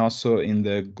IOM and also in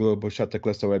the Global Shutter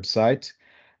Cluster website,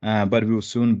 but we will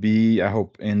soon be, I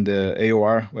hope, in the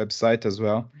AoR website as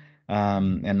well,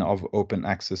 and of open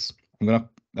access. I'm gonna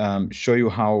show you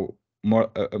how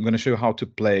I'm gonna show you how to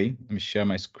play. Let me share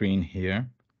my screen here.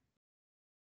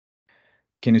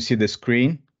 Can you see the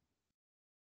screen?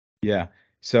 Yeah.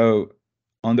 So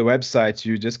on the website,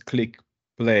 you just click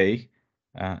play.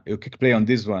 You click play on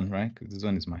this one, right? This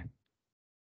one is mine.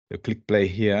 You click play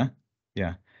here,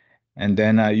 yeah, and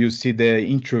then you see the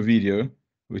intro video,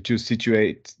 which will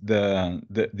situate the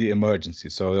emergency.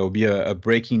 So there will be a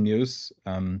breaking news,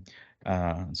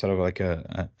 sort of like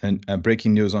a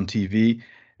breaking news on TV,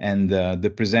 and the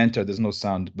presenter, there's no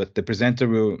sound, but the presenter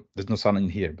there's no sound in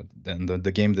here, but then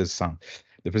the game there's sound.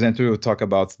 The presenter will talk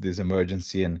about this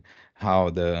emergency and how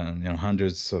the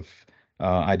hundreds of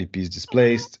IDPs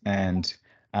displaced, and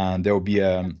there will be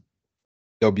the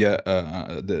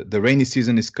rainy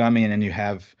season is coming, and you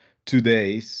have 2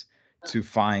 days to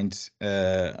find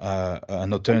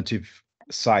an alternative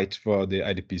site for the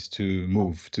IDPs to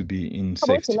move to be in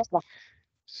safety.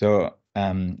 So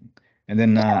and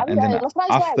then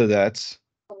after that,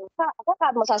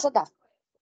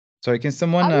 sorry, can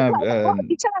someone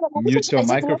mute your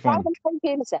microphone?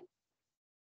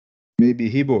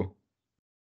 Maybe Hibo,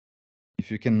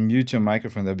 if you can mute your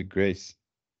microphone, that'd be great.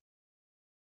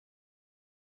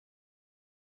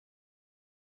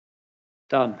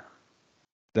 Done.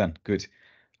 Good.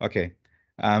 Okay.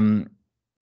 Yeah,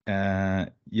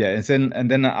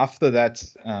 and then after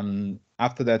that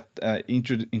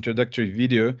introductory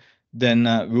video, then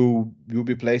we'll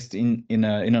be placed in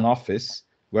an office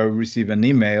where we receive an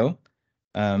email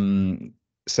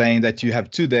saying that you have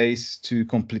 2 days to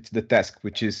complete the task,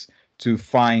 which is to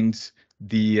find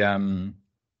to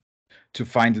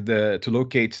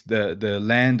locate the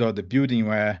land or the building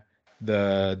where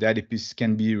the IDPs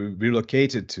can be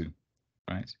relocated to,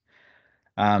 right?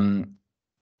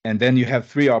 And then you have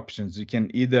three options. You can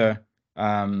either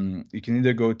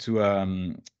go to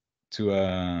an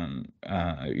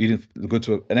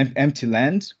empty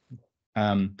land.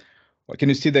 Can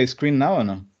you see the screen now or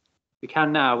no? We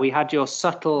can now. We had your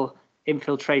subtle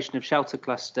infiltration of shelter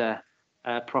cluster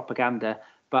propaganda,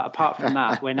 but apart from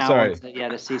that, we're now on to, the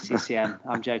CCCM.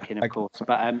 I'm joking, of course,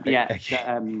 but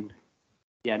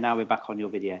now we're back on your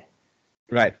video.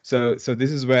 Right. So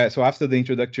this is where, so after the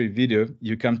introductory video,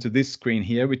 you come to this screen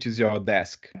here, which is your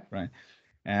desk, right?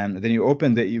 And then you're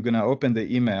gonna open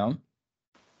the email,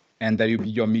 and there will be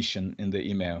your mission in the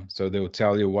email. So they will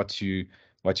tell you what you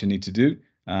need to do.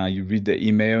 You read the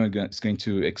email, and it's going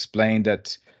to explain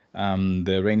that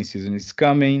the rainy season is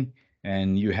coming,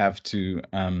 and you have to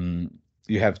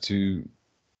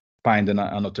find an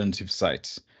alternative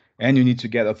site. And you need to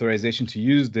get authorization to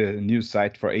use the new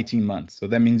site for 18 months. So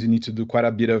that means you need to do quite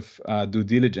a bit of due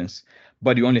diligence,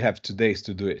 but you only have 2 days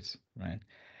to do it, right?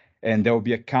 And there will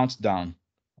be a countdown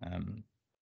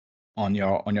on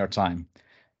your time.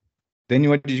 Then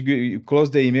you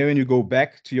close the email and you go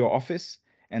back to your office,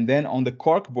 and then on the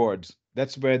corkboard,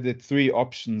 that's where the 3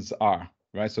 options are,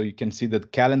 right? So you can see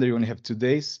that calendar, you only have 2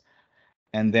 days,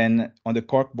 and then on the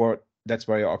corkboard, that's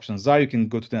where your options are. You can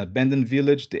go to the abandoned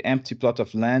village, the empty plot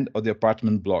of land, or the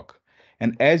apartment block.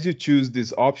 And as you choose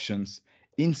these options,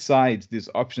 inside these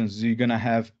options, you're gonna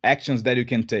have actions that you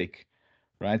can take,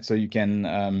 right? So you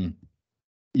can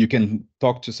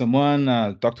talk to someone,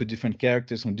 talk to different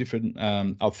characters from different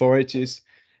authorities,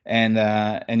 and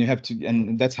you have to,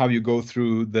 and that's how you go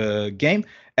through the game.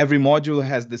 Every module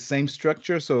has the same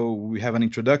structure, so we have an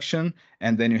introduction,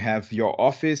 and then you have your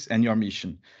office and your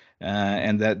mission,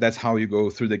 and that's how you go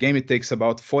through the game. It takes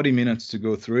about 40 minutes to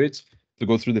go through it, to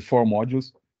go through the 4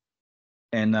 modules,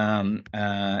 and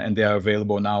they are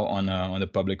available now on the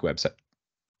public website.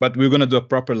 But we're gonna do a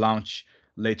proper launch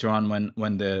later on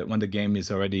when the game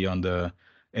is already on the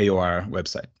AoR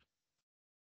website.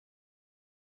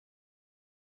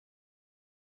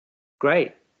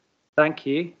 Great, thank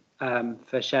you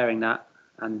for sharing that.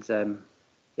 And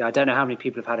yeah, I don't know how many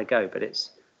people have had a go, but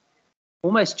it's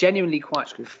almost genuinely quite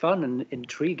fun and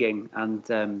intriguing,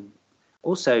 and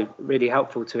also really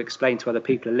helpful to explain to other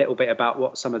people a little bit about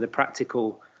what some of the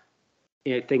practical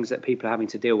things that people are having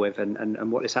to deal with,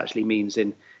 and what this actually means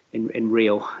in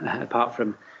real, apart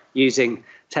from using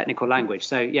technical language.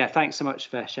 So yeah, thanks so much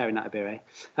for sharing that, Abire.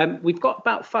 We've got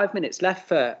about 5 minutes left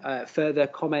for further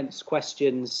comments,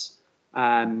 questions.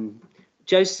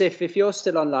 Joseph, if you're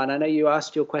still online, I know you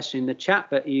asked your question in the chat,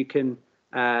 but you can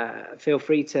feel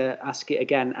free to ask it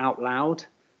again out loud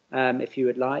if you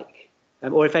would like,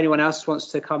 or if anyone else wants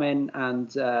to come in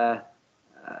and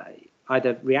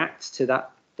either react to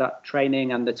that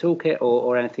training and the toolkit,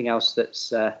 or anything else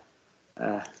that's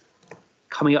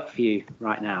coming up for you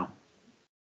right now.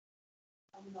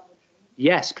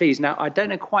 Yes, please. Now, I don't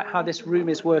know quite how this room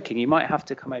is working. You might have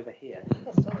to come over here.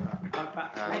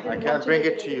 I can bring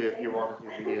it to you if you want.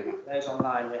 Those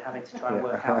online, we're having to try and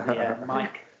work out the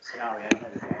mic scenario.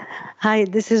 Hi,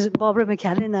 this is Barbara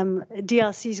McCallan. I'm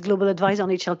DRC's Global Advisor on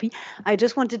HLP. I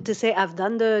just wanted to say I've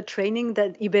done the training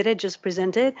that Ibere just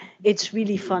presented. It's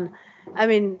really fun. I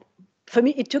mean, for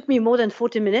me, it took me more than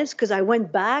 40 minutes because I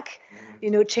went back,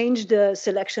 changed the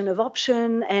selection of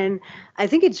option. And I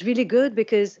think it's really good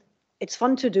because it's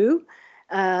fun to do.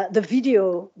 The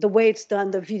video, the way it's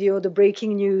done, the video, the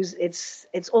breaking news,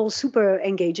 it's all super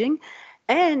engaging.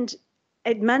 And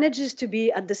it manages to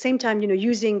be at the same time,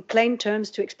 using plain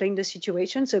terms to explain the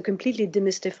situation. So completely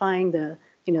demystifying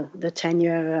the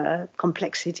tenure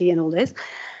complexity and all this.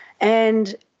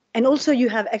 And also you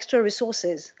have extra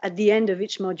resources at the end of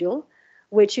each module,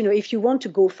 which, if you want to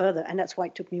go further, and that's why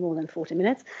it took me more than 40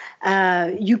 minutes,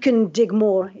 you can dig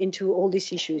more into all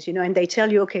these issues, and they tell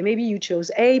you, okay, maybe you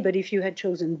chose A, but if you had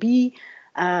chosen B,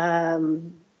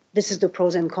 this is the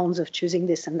pros and cons of choosing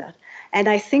this and that. And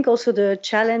I think also the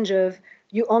challenge of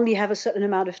you only have a certain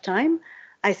amount of time,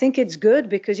 I think it's good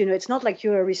because, it's not like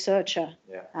you're a researcher,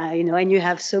 and you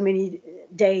have so many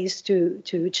days to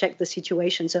check the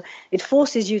situation. So it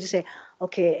forces you to say,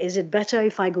 okay, is it better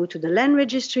if I go to the land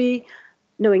registry,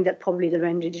 knowing that probably the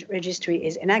land registry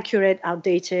is inaccurate,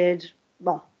 outdated,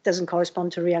 well, doesn't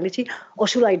correspond to reality, or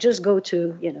should I just go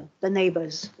to, the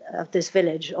neighbors of this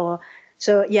village?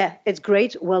 So yeah, it's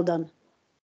great, well done.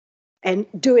 And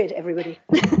do it, everybody.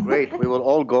 Great, we will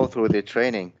all go through the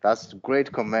training. That's a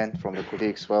great comment from the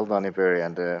colleagues. Well done, Iberi,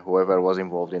 and whoever was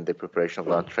involved in the preparation of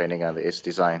that training and its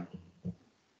design.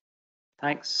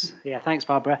 Thanks. Yeah, thanks,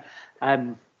 Barbara.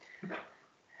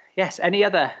 Yes, any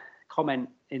other comment,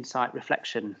 insight,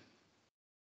 reflection?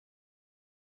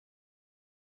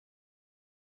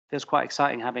 feels quite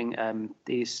exciting having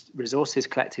these resources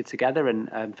collected together,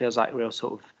 and feels like real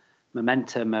sort of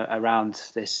momentum around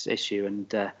this issue.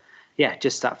 And yeah,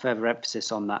 just that further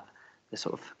emphasis on that, the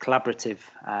sort of collaborative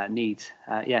need,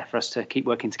 yeah, for us to keep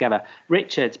working together.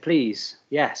 Richard, please,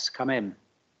 yes, come in.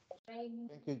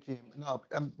 Thank you, Jim. No,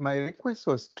 my request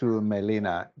was to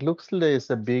Melina. It looks like there's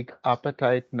a big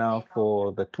appetite now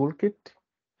for the toolkit,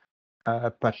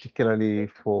 particularly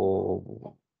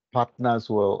for partners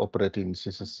who are operating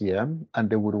CCCM, and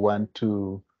they would want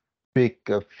to pick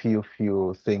a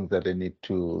few things that they need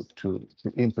to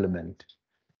implement.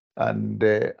 And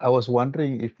I was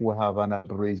wondering if we have an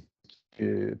average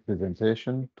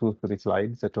presentation, 2-3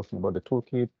 slides talking about the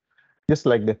toolkit, just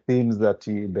like the themes that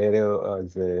Ibere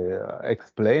is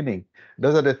explaining.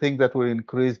 Those are the things that will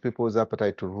increase people's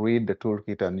appetite to read the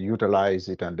toolkit and utilize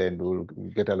it, and then we'll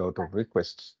get a lot of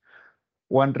requests.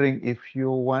 Wondering if you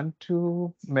want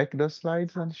to make those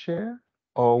slides and share,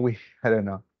 or I don't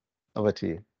know. Over to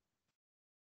you.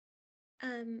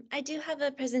 I do have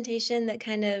a presentation that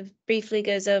kind of briefly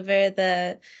goes over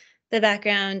the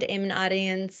background, aim and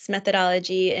audience,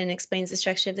 methodology, and explains the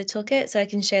structure of the toolkit. So I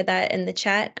can share that in the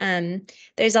chat. I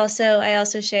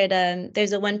also shared,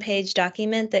 there's a one-page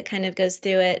document that kind of goes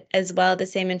through it as well, the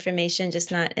same information,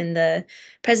 just not in the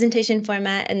presentation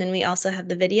format. And then we also have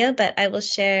the video, but I will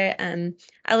share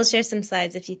some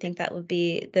slides if you think that would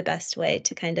be the best way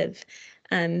to kind of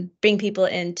bring people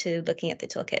into looking at the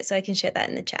toolkit. So I can share that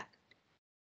in the chat.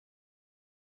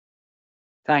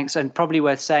 Thanks, and probably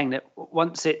worth saying that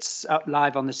once it's up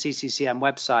live on the CCCM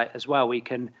website as well, we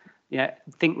can,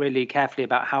 think really carefully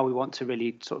about how we want to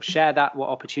really sort of share that, what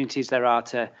opportunities there are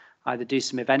to either do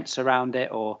some events around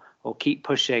it or keep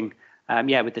pushing.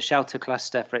 With the shelter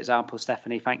cluster, for example,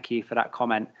 Stephanie, thank you for that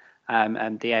comment,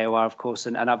 and the AoR, of course,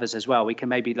 and others as well. We can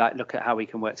maybe look at how we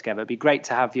can work together. It'd be great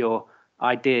to have your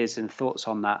ideas and thoughts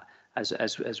on that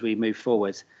as we move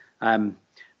forward. But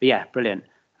yeah, brilliant.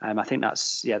 I think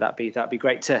that'd be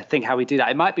great to think how we do that.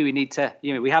 It might be we need to,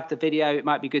 we have the video. It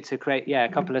might be good to create, a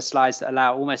couple of slides that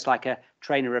allow almost like a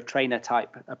trainer of trainer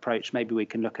type approach. Maybe we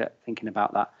can look at thinking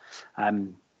about that.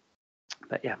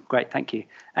 But yeah, great, thank you.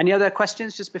 Any other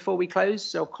questions just before we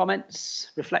close, or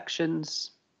comments, reflections?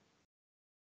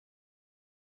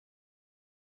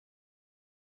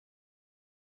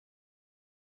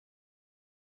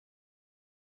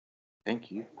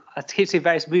 Thank you. I keep seeing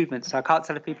various movements, so I can't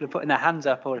tell if people are putting their hands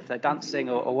up or if they're dancing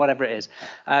or whatever it is.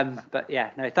 But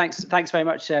yeah, no, thanks very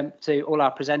much to all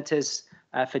our presenters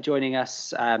for joining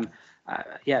us.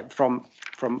 From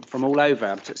all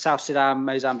over, South Sudan,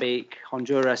 Mozambique,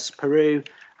 Honduras, Peru,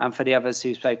 and for the others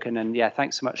who've spoken. And yeah,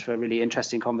 thanks so much for a really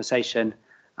interesting conversation.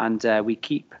 And we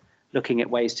keep looking at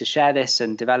ways to share this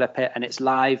and develop it. And it's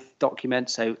live document,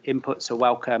 so inputs are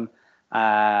welcome.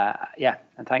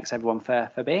 And thanks everyone for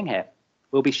being here.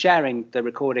 We'll be sharing the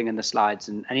recording and the slides,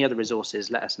 and any other resources,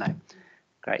 let us know.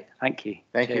 Great, thank you.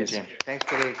 Thank Cheers. you, Jim. Thanks,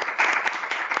 colleagues.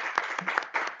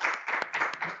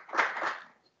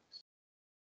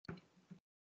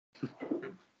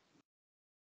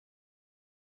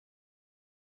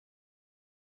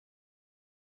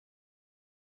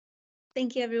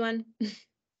 Thank you, everyone.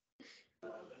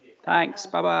 Thanks,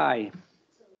 bye-bye.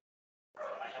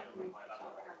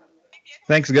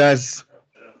 Thanks, guys.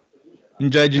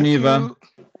 Enjoy Geneva.